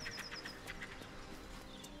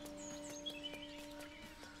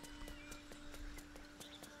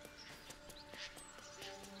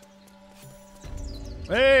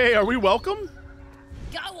 Hey, are we welcome?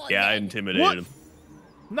 Go on, Yeah, I then. intimidated What? him.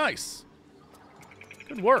 Nice.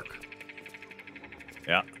 Good work.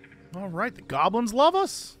 Yeah. All right, the goblins love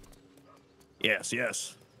us. Yes,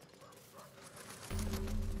 yes.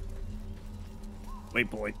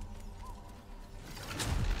 Waypoint.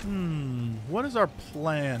 What is our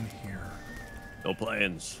plan here? No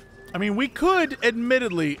plans. I mean, we could,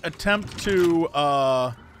 admittedly, attempt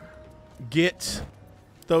to get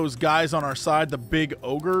those guys on our side, the big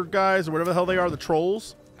ogre guys, or whatever the hell they are, the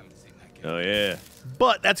trolls. Oh, yeah.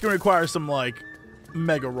 But that's going to require some, like,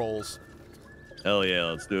 mega rolls. Hell yeah,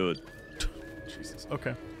 let's do it. Jesus.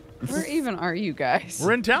 Okay. Where even are you guys?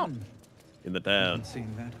 We're in town. In the I town. haven't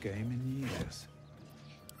seen that game in years.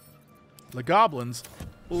 The goblins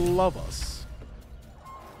love us.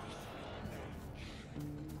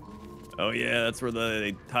 Oh, yeah, that's where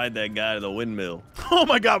they tied that guy to the windmill. Oh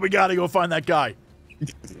my god, we gotta go find that guy.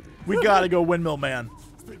 We gotta go windmill man.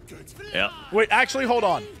 Yeah. Wait, actually, hold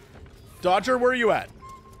on. Dodger, where are you at?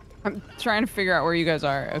 I'm trying to figure out where you guys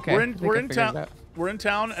are. Okay. We're I in think I figured it town. out. We're in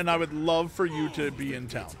town, and I would love for you to be in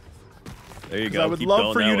town. There you 'Cause go. I would Keep love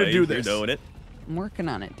going for that you to way. do this. You're doing it. I'm working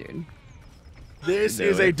on it, dude. This You're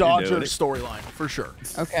is doing a it. You're Dodger doing it. storyline for sure.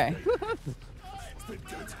 Okay.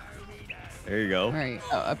 There you go. All right.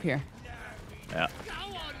 Oh, up here. Yeah.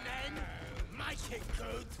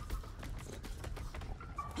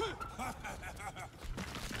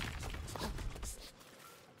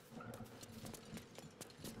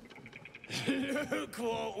 Look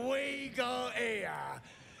what we got here.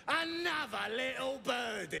 Another little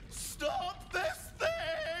bird. Stop this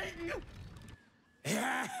thing!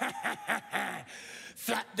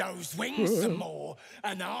 Flap those wings some more,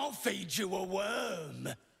 and I'll feed you a worm.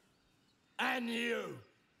 And you.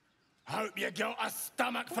 Hope you got a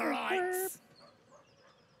stomach for heights.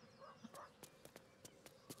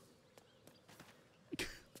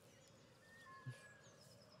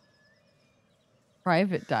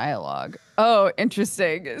 Private dialogue. Oh,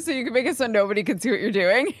 interesting. So you can make it so nobody can see what you're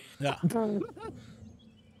doing? Yeah.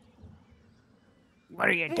 What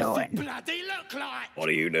are you What's doing? it bloody look like? What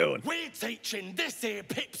are you doing? We're teaching this here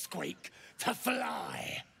pipsqueak to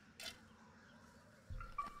fly.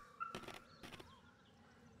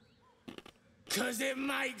 'Cause it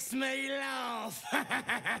makes me laugh.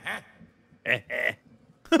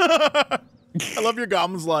 I love your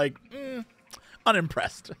goblins like,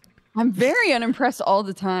 unimpressed. I'm very unimpressed all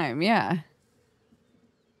the time, yeah.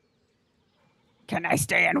 Can I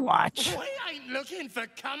stay and watch? We ain't looking for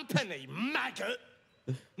company, maggot.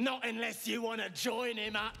 Not unless you want to join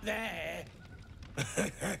him up there.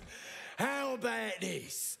 How about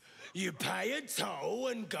this? You pay a toll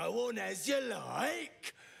and go on as you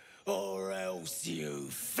like, or else you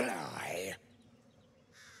fly.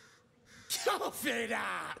 Cough it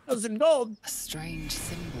up! Doesn't gold. A strange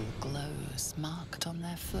symbol glows, marked on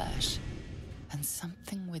their flesh, and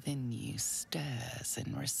something within you stirs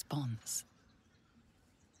in response.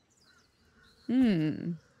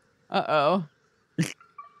 Uh-oh.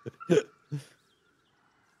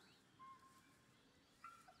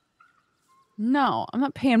 No, I'm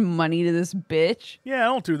not paying money to this bitch. Yeah,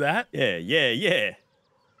 don't do that. Yeah.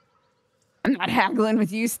 I'm not haggling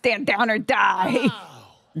with you. Stand down or die. Oh,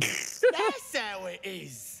 that's how it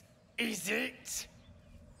is it?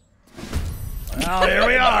 Well, here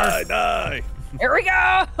we are. Die. Here we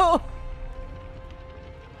go.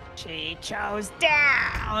 She chose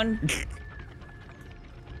down.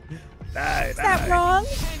 Die. Is that wrong?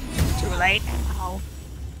 Too late now.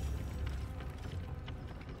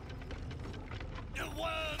 The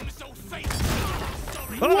worms will feast.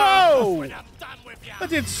 Sorry. Whoa! When I'm done with you. That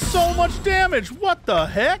did so much damage. What the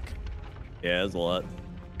heck? Yeah, that's a lot.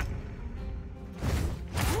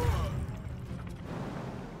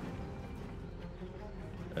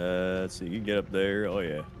 Let's see. You can get up there. Oh,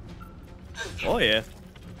 yeah. Oh, yeah.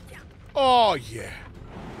 Oh, yeah.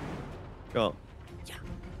 Come on.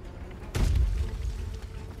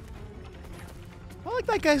 I like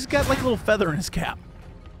that guy's got like a little feather in his cap.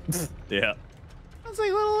 Yeah. That's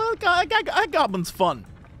like little that goblin's fun.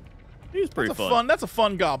 He's pretty That's fun. That's a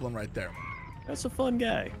fun goblin right there. That's a fun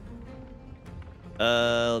guy.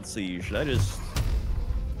 Let's see. Should I just...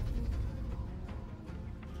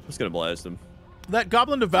 I'm just gonna blast him. That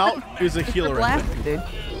goblin devout is a healer right Blasted, there. dude.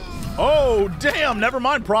 Oh, damn. Never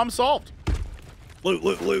mind. Problem solved. Loot.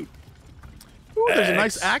 Ooh, there's a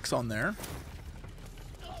nice Axe. axe on there.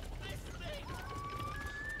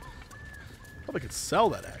 Probably could sell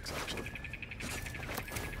that axe, actually.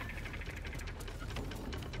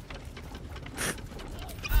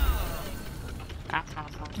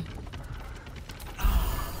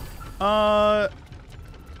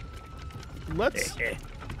 Let's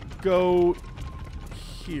go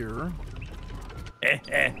here.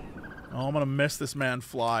 Oh, I'm gonna miss this man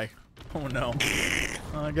fly. Oh no.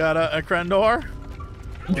 I got a Crendor.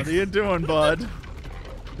 What are you doing, bud?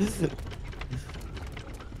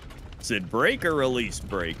 Is it break or release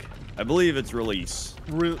break? I believe it's release.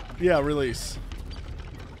 Yeah, release.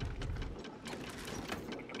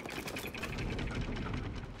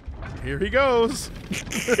 Here he goes.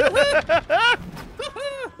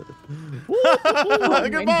 Oh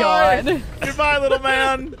Goodbye. my God. Goodbye, little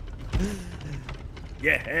man.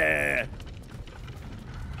 Yeah.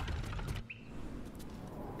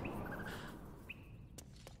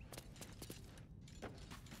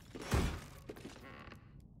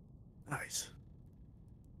 Nice.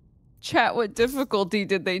 Chat, what difficulty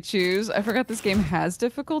did they choose? I forgot this game has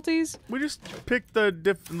difficulties. We just picked the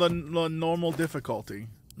normal difficulty.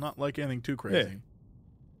 Not like anything too crazy. Yeah.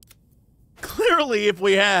 Clearly, if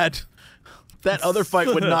we had, that other fight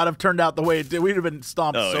would not have turned out the way it did. We'd have been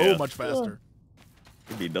stomped so much faster.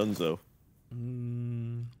 Could be done so.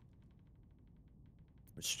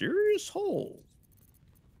 Mysterious hole.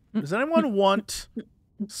 Does anyone want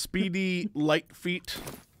speedy light feet?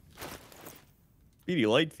 Speedy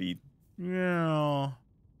light feet. Yeah.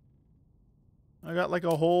 I got like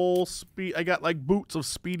a whole I got like boots of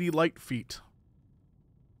speedy light feet.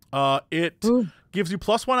 It gives you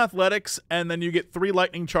 +1 athletics, and then you get 3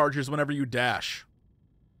 lightning charges whenever you dash.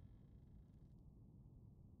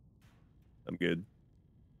 I'm good.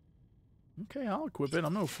 Okay, I'll equip it.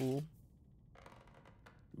 I'm no fool.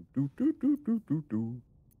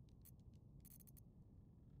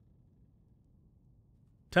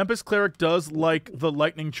 Tempest Cleric does like the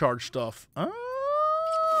lightning charge stuff.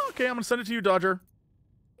 Okay, I'm gonna send it to you, Dodger.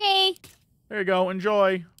 Hey. There you go.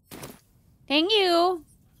 Enjoy. Thank you.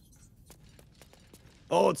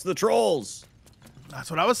 Oh, it's the trolls. That's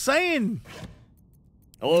what I was saying.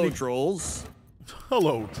 Hello, trolls.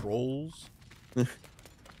 Hello, trolls.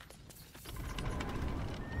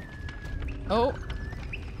 Oh.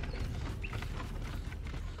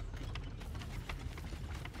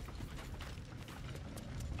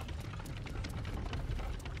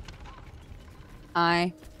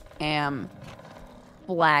 I am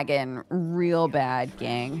flagging real bad,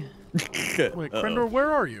 gang. Wait, Crendor,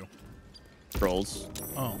 where are you? Trolls.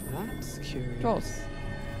 Oh. That's curious. Trolls.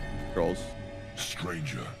 Trolls.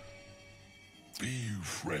 Stranger, be you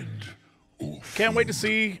friend or Can't wait to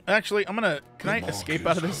see. Actually, I'm gonna. Can I escape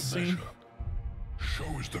out of this scene? Show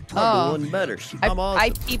us the Oh. One better. I'm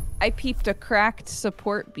awesome. I peeped a cracked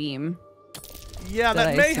support beam. Yeah, that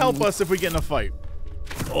that I may help assumed- us if we get in a fight.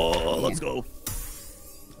 Oh, let's go.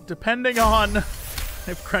 Depending on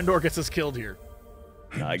if Crendor gets us killed here.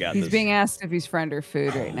 No, I got He's this. being asked if he's friend or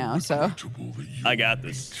food right now, so. I got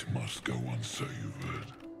this. Must go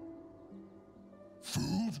unsavored.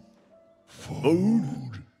 Food?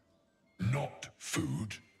 Food? Not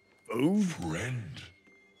food. Food? Friend.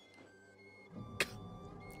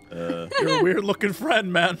 You're a weird looking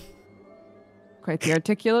friend, man. Quite the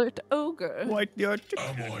articulate ogre. Quite the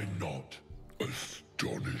articulate. Am I not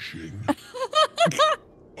astonishing?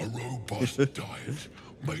 A robust diet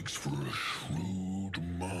makes for a shrewd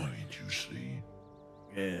mind, you see.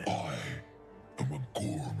 Yeah. I am a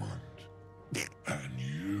gourmand, and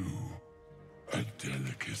you a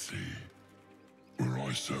delicacy. Were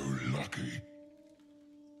I so lucky?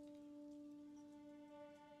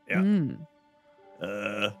 Yeah.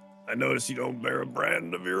 I notice you don't bear a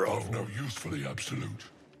brand of your own. I've no use for the absolute.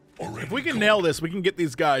 Already If we can got nail this, we can get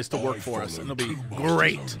these guys to work I for us, and follow it'll be two masters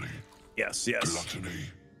great. only, Yes, yes. gluttony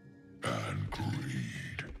and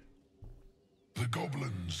greed. The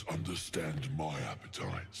goblins understand my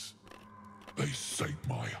appetites. They sate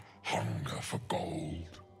my hunger for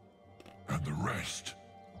gold. And the rest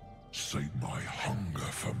sate my hunger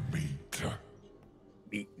for meat.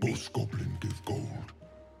 Boss goblin give gold.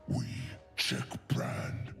 We check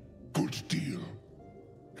brand. Good deal.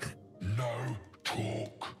 No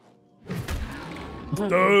talk.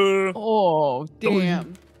 Oh,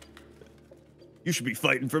 damn. You should be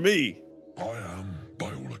fighting for me. I am, by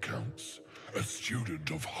all accounts, a student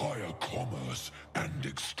of higher commerce and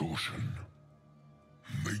extortion.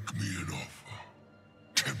 Make me an offer.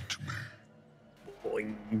 Tempt me.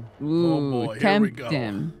 Boing. Ooh, Oh boy, here we tempt go.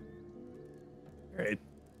 him. Right.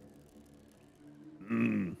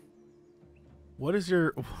 What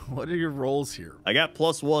are your rolls here? I got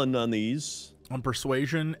 +1 on these. On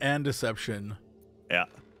persuasion and deception. Yeah.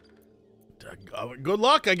 Good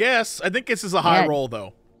luck, I guess. I think this is a high Yeah. roll,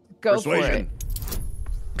 though. Go Persuasion. for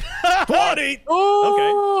it. 20. Ooh.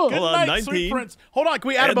 Okay. Good Hold on. night, sweet 19. prince. Hold on, can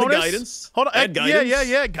we add Add a the bonus? guidance. Hold on. Add guidance.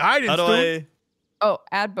 Yeah. Guidance. How do dude. I? Oh,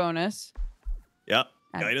 add bonus. Yeah.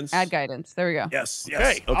 Add, Guidance. Add guidance. There we go. Yes. Yes.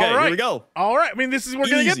 Okay. Okay. All right. Here we go. All right. I mean, we're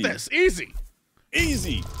gonna get Easy. this easy.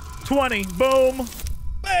 Easy. 20. Boom.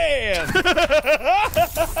 Bam.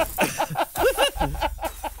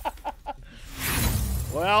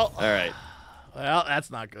 Well. All right. Well, that's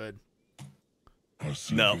not good. A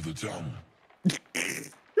slip No. of the tongue.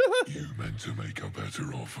 You meant to make a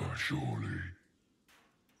better offer, surely.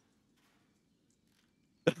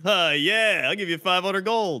 Yeah. I'll give you 500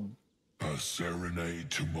 gold. A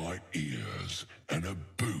serenade to my ears and a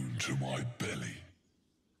boon to my belly.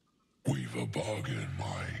 We've a bargain,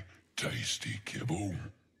 my tasty kibble.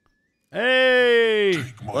 Hey.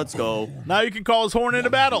 Take my Let's go. bow, Now you can call his horn into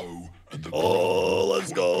one battle. blow, and the Oh, blow let's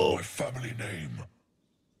will go. be my family name.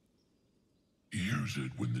 Use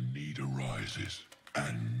it when the need arises,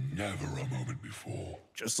 and never a moment before.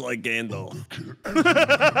 Just like Gandalf.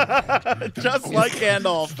 Just like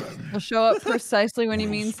Gandalf. He'll show up precisely when he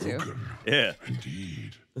Well means to. spoken. Yeah.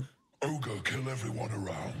 Indeed. Ogre kill everyone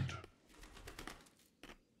around.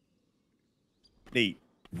 Neat.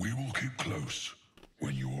 We will keep close.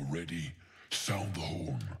 When you are ready, sound the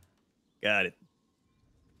horn. Got it.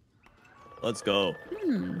 Let's go.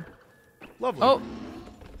 Lovely. Oh.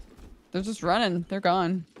 They're just running. They're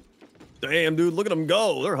gone. Damn, dude. Look at them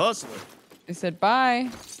go. They're hustling. They said bye.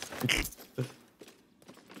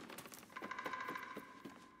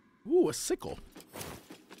 Ooh, a sickle.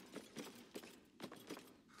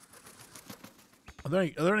 Are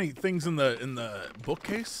there any things in the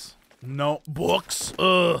bookcase? No books.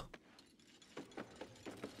 Ugh.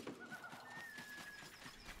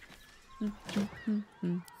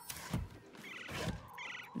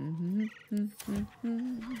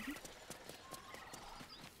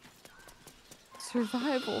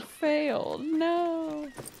 Survival failed. No.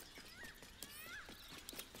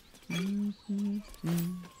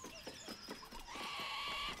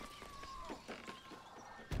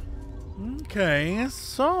 Okay,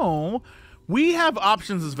 so we have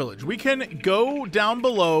options as village. We can go down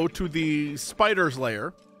below to the spider's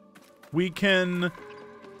lair. We can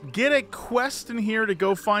get a quest in here to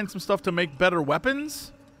go find some stuff to make better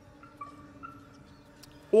weapons.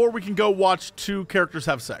 Or we can go watch two characters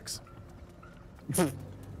have sex.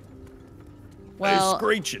 Well,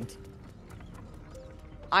 screeching.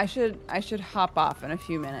 I should hop off in a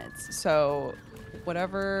few minutes. So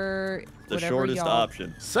whatever Shortest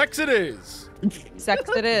option. Sex it is. Sex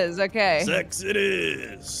it is. Okay. Sex it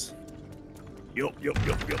is. Yup.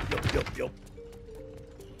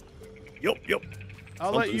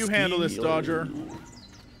 I'll let you handle this, Dodger.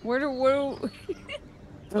 Wait, in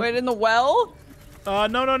the well?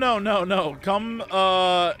 No. Come,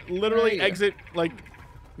 literally exit, like,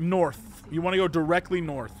 north. You want to go directly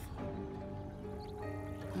north.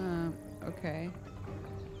 Okay.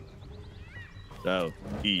 South,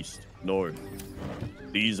 east, north.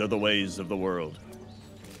 These are the ways of the world.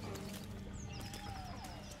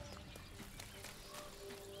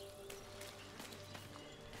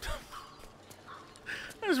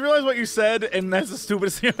 I just realized what you said, and that's the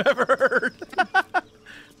stupidest thing I've ever heard.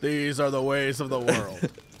 These are the ways of the world.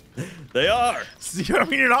 They are. I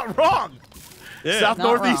mean, you're not wrong. Yeah. South, Not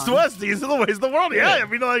north, wrong. east, west. These are the ways of the world. Yeah, I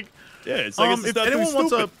mean, like. Yeah, it's like it's if not anyone too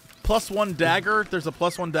wants a stupid. +1 dagger, there's a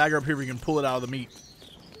 +1 dagger up here where you can pull it out of the meat.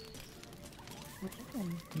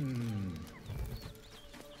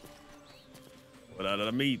 What out of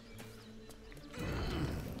the meat?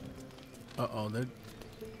 Uh-oh,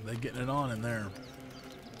 they're getting it on in there.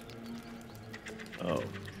 Oh,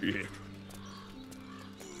 shit.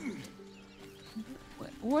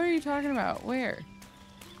 What are you talking about? Where?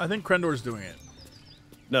 I think Crendor's doing it.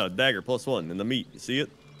 No, dagger +1 in the meat. You see it?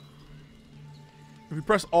 If you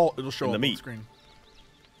press Alt, it'll show In up the on the meat. screen.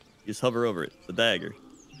 Just hover over it. The dagger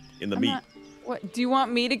in the meat. What? Do you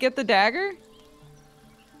want me to get the dagger?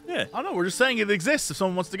 Yeah. I don't know. We're just saying it exists if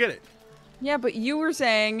someone wants to get it. Yeah, but you were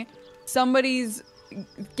saying somebody's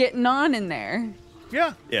getting on in there.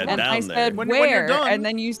 Yeah. Yeah, And down I there. said When where, you're done- and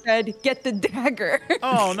then you said get the dagger.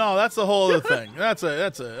 Oh no, that's a whole other thing. That's a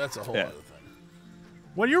whole other thing.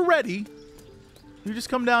 When you're ready, you just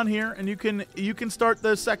come down here and you can start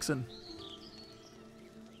the sexing.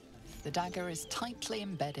 The dagger is tightly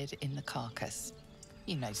embedded in the carcass.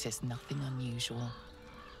 You notice nothing unusual.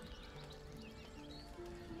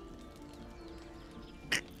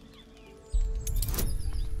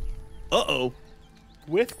 Uh-oh.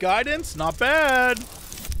 With guidance, not bad.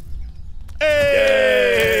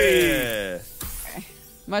 Hey! Yeah.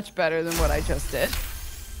 Much better than what I just did.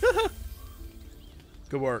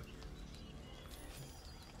 Good work.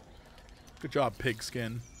 Good job,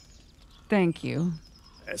 pigskin. Thank you.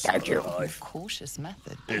 That's a knife. Cautious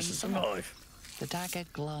method. This is a pays off. knife. The dagger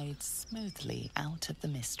glides smoothly out of the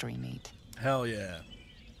mystery meat. Hell yeah.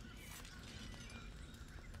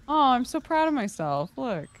 Oh, I'm so proud of myself.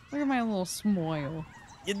 Look at my little smile.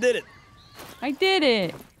 You did it. I did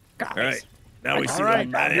it. All right. Now we see All right,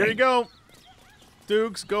 what I'm here you go.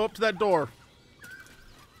 Dukes, go up to that door.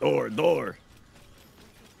 Door.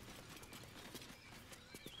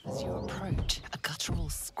 As you approach, a guttural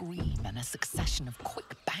scream and a succession of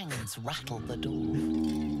quick bangs rattle the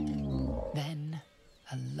door. Then,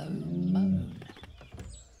 a low moan.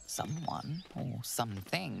 Someone, or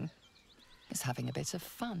something, is having a bit of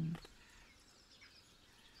fun.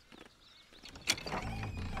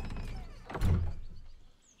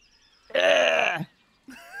 Yeah.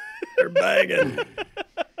 They're banging.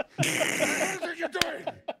 What are you doing?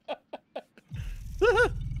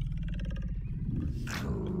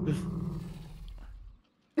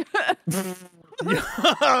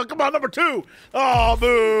 Come on, number 2. Oh,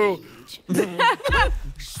 boo.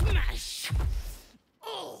 Smash!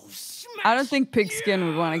 Oh, smash! I don't think Pigskin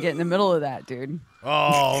would want to get in the middle of that, dude.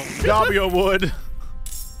 Oh, Gabio would.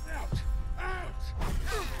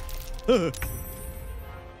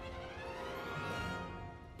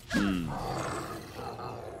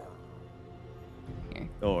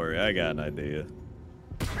 Don't worry, I got an idea.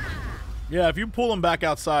 Yeah, if you pull them back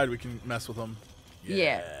outside, we can mess with them.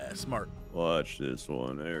 Yeah. Smart. Watch this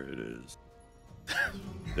one. There it is.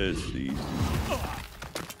 This is easy.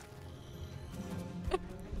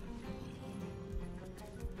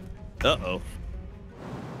 Uh-oh.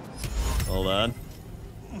 Hold on.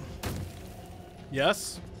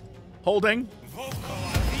 Yes. Holding.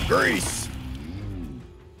 Grease.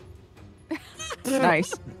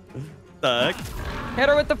 Nice. Heck? Hit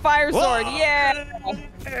her with the fire sword. Whoa.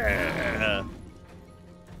 Yeah.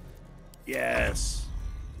 Yes.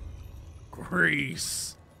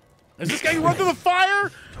 Grease. Is this guy you run through the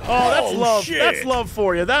fire? Oh, that's love. Shit. That's love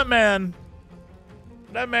for you. That man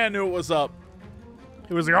knew it was up.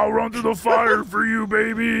 He was like, I'll run through the fire for you,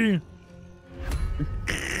 baby.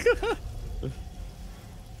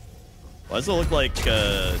 Why does it look like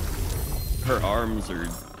her arms are?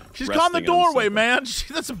 She's gone the resting on doorway, something? man.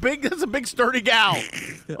 That's a big sturdy gal.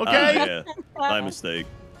 Okay. Yeah, my mistake.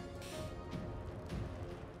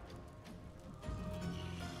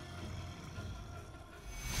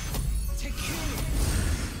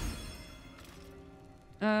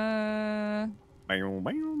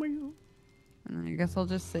 I guess I'll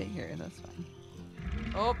just sit here. That's fine.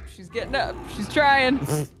 Oh, she's getting up. She's trying.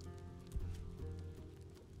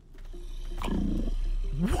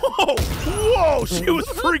 Whoa! Whoa! She was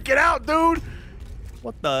freaking out, dude.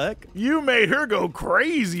 What the heck? You made her go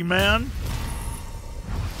crazy, man.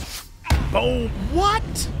 Boom!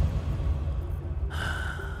 What?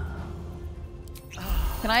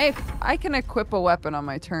 I can equip a weapon on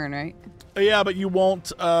my turn, right? Yeah, but you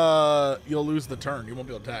won't. You'll lose the turn. You won't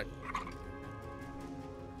be able to attack.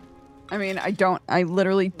 I mean, I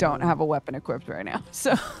literally don't have a weapon equipped right now.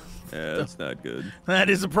 So. Yeah, that's not good. That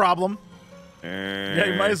is a problem. Yeah,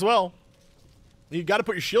 you might as well. You got to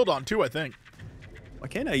put your shield on too, I think. Why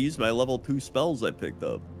can't I use my level 2 spells I picked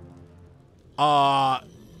up?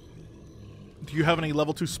 Do you have any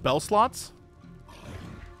level 2 spell slots?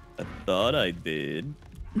 I thought I did.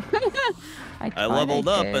 I I leveled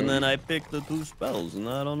up and then I picked the 2 spells and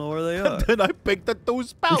I don't know where they are. Then I picked the 2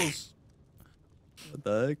 spells. What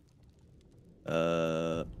the heck?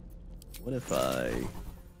 What if I...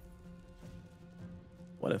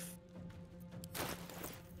 What if...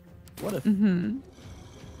 What if... Mm-hmm.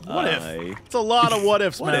 What if? It's a lot of what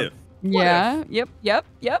ifs, what man. If? Yeah. Yep.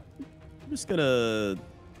 I'm just gonna...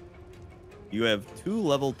 You have 2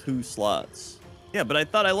 level 2 slots. Yeah, but I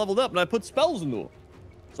thought I leveled up and I put spells into them.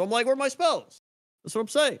 So I'm like, where are my spells? That's what I'm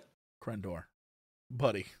saying. Crendor.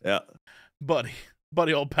 Buddy. Yeah. Buddy.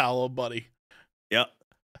 Buddy, old pal, old buddy. Yeah.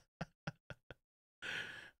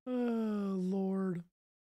 Oh, Lord.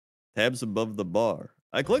 Tabs above the bar.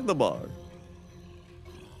 I click the bar.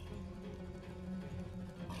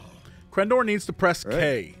 Crendor needs to press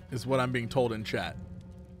K, is what I'm being told in chat.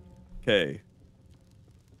 Okay.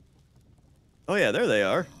 Oh yeah, there they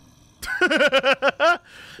are. The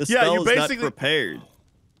spell you is not prepared.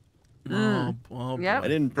 Oh, yep. I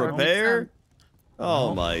didn't prepare.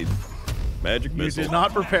 Oh my magic missile. You did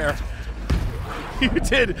not prepare. You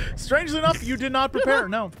did. Strangely enough, you did not prepare.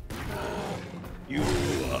 No. You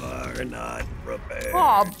are not prepared.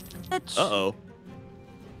 Oh, bitch. Uh-oh.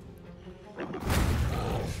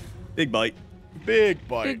 Big bite. Big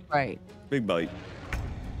bite. Big bite. Big bite.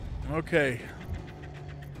 Okay.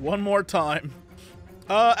 One more time.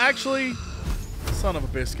 Actually, son of a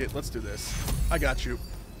biscuit. Let's do this. I got you.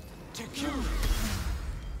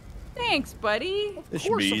 Thanks, buddy. This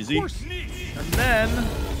should be easy. And then...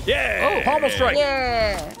 Yeah! Oh, pommel strike.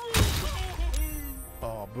 Yeah.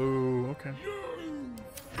 Oh, boo. Okay.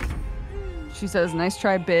 She says, nice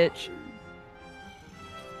try, bitch.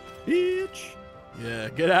 Bitch. Yeah,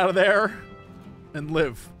 get out of there and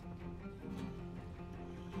live.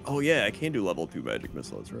 Oh yeah, I can do level 2 magic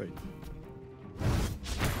missile, that's right.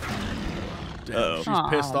 Damn, she's Aw,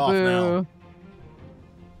 pissed off boo. now.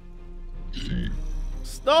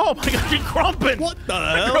 Oh my god, she's crumping! What the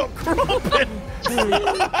hell? Crumping!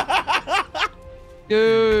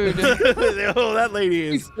 Dude. Oh, that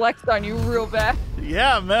lady She is. flexed on you real bad.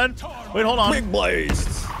 Yeah, man. Wait, hold on. Big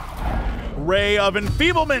blaze. Ray of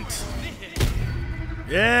enfeeblement.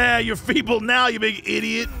 Yeah, you're feeble now, you big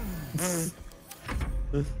idiot.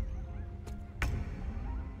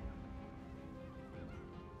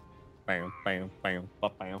 Bam, bam, bam,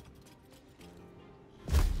 bam.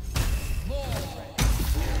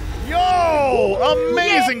 Yo!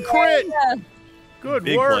 Amazing crit! Good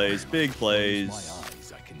Big work. plays, big plays.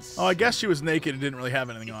 Oh, I guess she was naked and didn't really have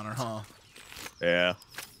anything on her, huh? Yeah.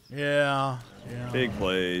 Yeah. Big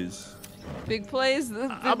plays. Big plays.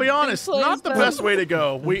 I'll be honest, not the best way to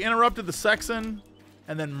go. We interrupted the Sexton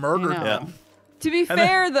and then murdered I know. him. To be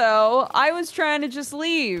fair, though, I was trying to just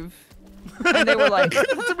leave. And they were like,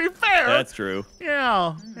 to be fair. That's true.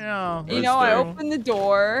 Yeah. you know, I opened the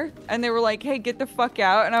door and they were like, hey, get the fuck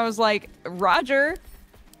out. And I was like, Roger.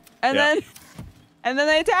 And then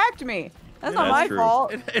they attacked me. That's not my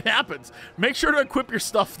fault. It happens. Make sure to equip your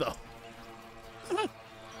stuff, though.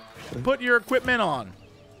 Put your equipment on.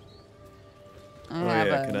 Can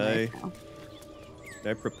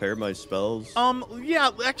I prepare my spells? Yeah,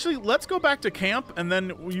 actually, let's go back to camp, and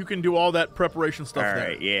then you can do all that preparation stuff there. All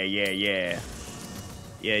right, yeah.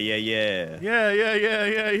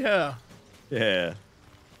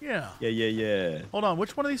 Yeah. Hold on,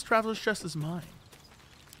 which one of these traveler's chests is mine?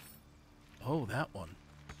 Oh, that one.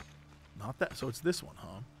 Not that, so it's this one,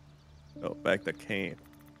 huh? Oh, back to camp.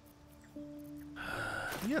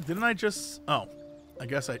 Yeah, didn't I just... Oh, I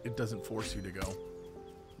guess it doesn't force you to go.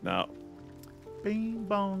 No. Bing,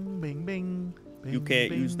 bong, bing, bing. Bing, You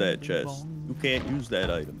can't bing, use that bing, chest. bong. You can't use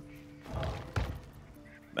that item.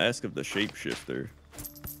 Mask of the Shapeshifter.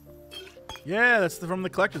 Yeah, that's from the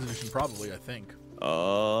collector's edition, probably, I think.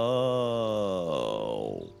 Oh.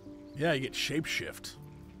 Yeah, you get shapeshift.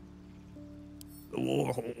 The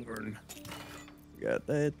Warhorn. Got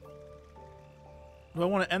that? Do I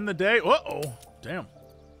want to end the day? Uh-oh. Damn.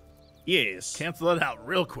 Yes. Cancel that out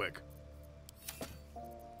real quick.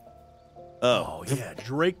 Oh. Yeah.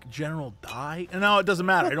 Drake General die? No, it doesn't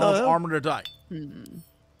matter. I don't have armor to die.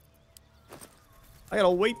 I gotta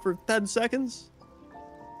wait for 10 seconds?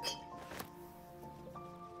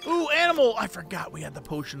 Ooh, animal! I forgot we had the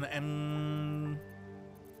potion and...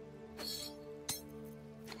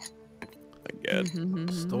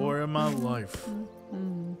 Story of my life.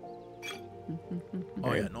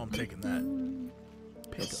 Oh yeah, no, I'm taking that.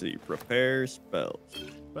 Let's see. Prepare spells.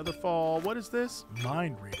 Featherfall. What is this?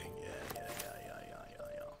 Mind reading. Yeah.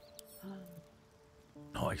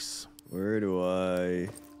 Nice. Where do I...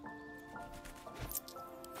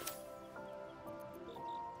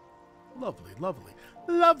 Lovely.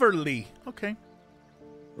 Okay.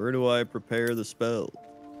 Where do I prepare the spell?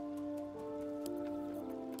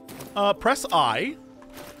 Press I,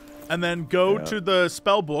 and then go to the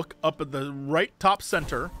spell book up at the right top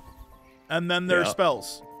center, and then there's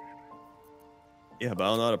spells. Yeah, but I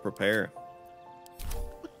don't know how to prepare.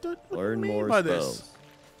 What Learn do you mean more by spells. this?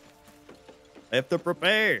 I have to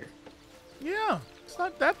prepare. Yeah, it's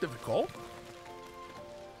not that difficult.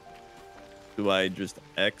 Do I just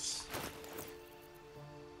X?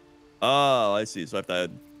 Oh, I see. So I have to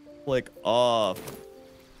click off.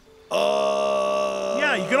 Oh.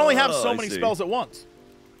 Yeah, you can only have so many spells at once.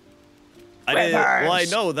 Well, I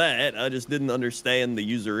know that. I just didn't understand the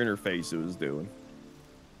user interface it was doing.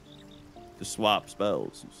 To swap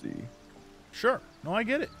spells, you see. Sure. No, I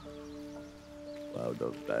get it. Wow,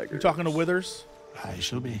 those daggers. You talking to Withers? I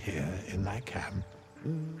shall be here in thy camp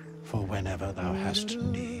for whenever thou hast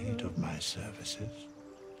need of my services.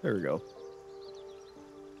 There we go.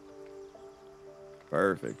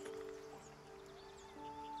 Perfect.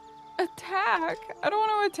 Attack? I don't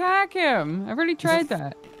want to attack him. I've already tried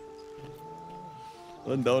that.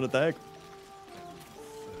 Then don't attack.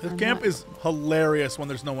 The camp is hilarious when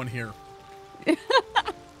there's no one here.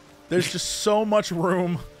 There's just so much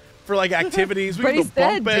room for like activities. We can go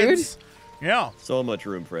bunk beds. Dude. Yeah. So much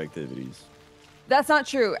room for activities. That's not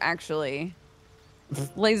true, actually.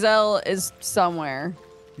 Lae'zel is somewhere.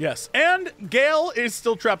 Yes, and Gale is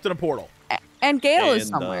still trapped in a portal. And Gale is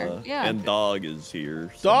somewhere. Yeah. And Dog is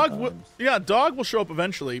here. Dog will show up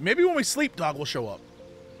eventually. Maybe when we sleep, Dog will show up.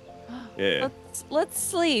 Yeah. Let's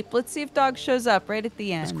sleep. Let's see if Dog shows up right at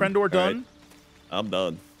the end. Is Crendor done? Right. I'm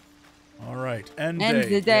done. All right. End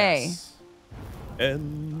the day. Yes.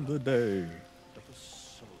 End the day.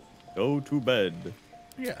 Go to bed.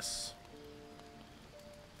 Yes.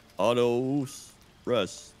 Auto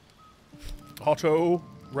rest. Auto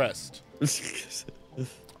rest.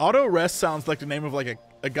 Auto rest sounds like the name of like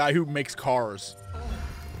a guy who makes cars.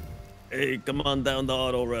 Hey, come on down to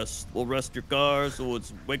auto rest. We'll rest your car so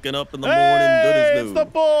it's waking up in the morning good as new. It's the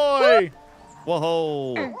boy!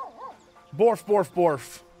 Whoa. Borf, borf,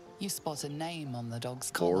 borf. You spot a name on the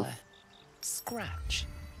dog's collar. Scratch.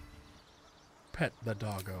 Pet the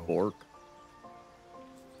doggo. Bork.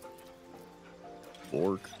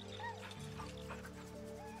 Bork.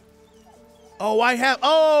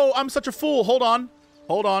 Oh, I'm such a fool. Hold on.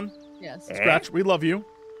 Yes. Scratch, we love you.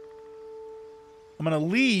 I'm going to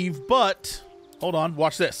leave, but hold on.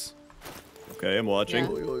 Watch this. Okay, I'm watching.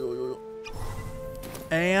 Yeah.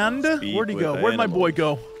 And where'd he go? Where'd my boy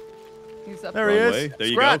go? He's up there he is. Way. There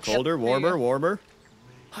Scratch. you go. Colder, warmer.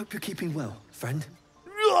 Hope you're keeping well, friend.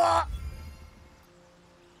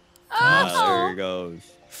 There he goes.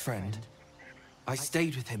 Friend, I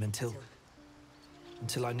stayed with him until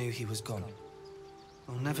until I knew he was gone.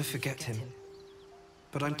 I'll never forget him.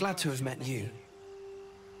 But I'm glad to have met you.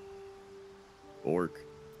 Orc.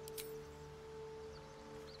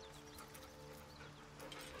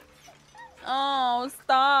 Oh,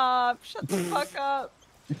 stop. Shut the fuck up.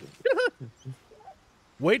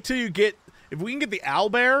 Wait till you get... If we can get the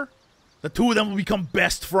owlbear, the two of them will become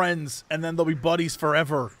best friends, and then they'll be buddies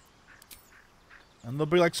forever. And they'll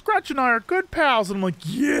be like, Scratch and I are good pals. And I'm like,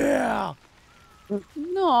 yeah.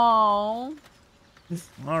 No.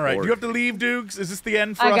 All right. Orc. You have to leave, Dukes. Is this the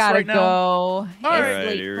end for I us gotta right now? go. All It's right,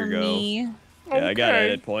 late here for we go. me. Yeah, I got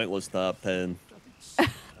Okay. it. Pointless top 10.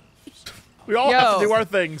 We all have to Yo. do our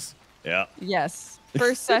things. Yeah. Yes.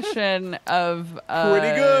 First session of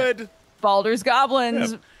Pretty good. Baldur's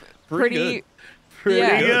Goblins. Yeah, pretty good. Pretty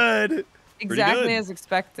Yeah. good. Exactly good. as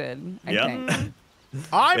expected, I Yeah. think.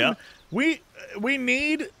 I'm... We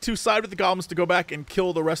need to side with the goblins to go back and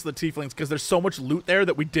kill the rest of the tieflings because there's so much loot there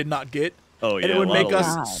that we did not get. Oh, yeah. And it would a lot make of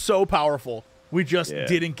us loot. so powerful. We just Yeah.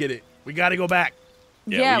 didn't get it. We got to go back.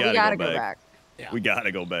 Yeah, we gotta go back. We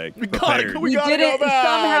gotta go back. We gotta Prepared. We gotta didn't go back.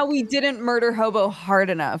 somehow we didn't murder Hobo hard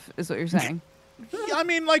enough, is what you're saying. I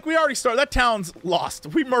mean, like we already started. That town's lost.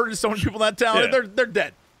 We murdered so many people in that town. Yeah. They're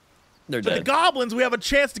dead. They're But the dead. goblins, we have a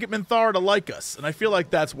chance to get Minthara to like us, and I feel like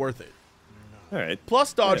that's worth it. All right.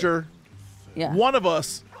 Plus, Dodger, Yeah. one of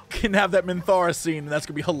us can have that Minthara scene, and that's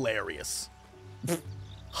gonna be hilarious.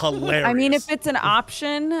 Hilarious. I mean, if it's an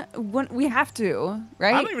option, we have to,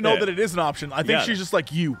 right? I don't even know Yeah. that it is an option. I think Yeah. she's just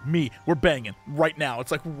like you, me. We're banging right now.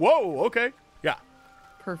 It's like, whoa, okay, yeah.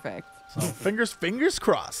 Perfect. So fingers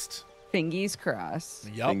crossed. Fingies crossed.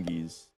 Yup. Thingies.